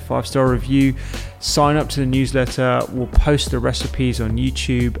give this a 5-star review. Sign up to the newsletter. We'll post the recipes on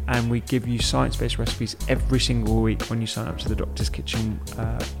YouTube, and we give you science-based recipes every single week when you sign up to the Doctor's Kitchen,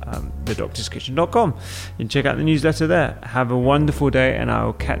 thedoctorskitchen.com. You can check out the newsletter there. Have a wonderful day, and I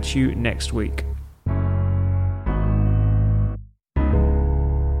will catch you next week.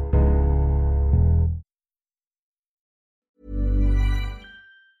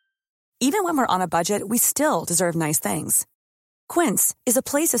 Even when we're on a budget, we still deserve nice things. Quince is a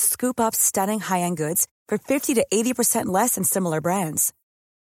place to scoop up stunning high-end goods for 50 to 80% less than similar brands.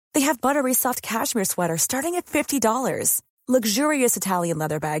 They have buttery soft cashmere sweaters starting at $50, luxurious Italian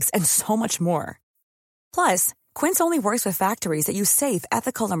leather bags, and so much more. Plus, Quince only works with factories that use safe,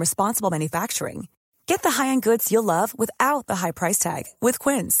 ethical, and responsible manufacturing. Get the high-end goods you'll love without the high price tag with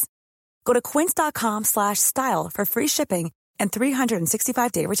Quince. Go to quince.com/style for free shipping and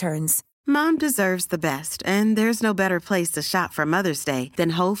 365-day returns. Mom deserves the best, and there's no better place to shop for Mother's Day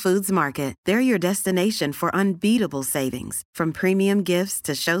than Whole Foods Market. They're your destination for unbeatable savings, from premium gifts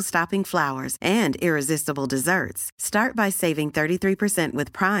to show-stopping flowers and irresistible desserts. Start by saving 33%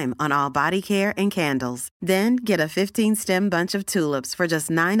 with Prime on all body care and candles. Then get a 15-stem bunch of tulips for just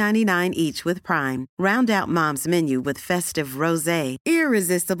 $9.99 each with Prime. Round out Mom's menu with festive rosé,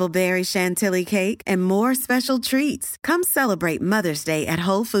 irresistible berry chantilly cake, and more special treats. Come celebrate Mother's Day at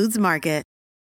Whole Foods Market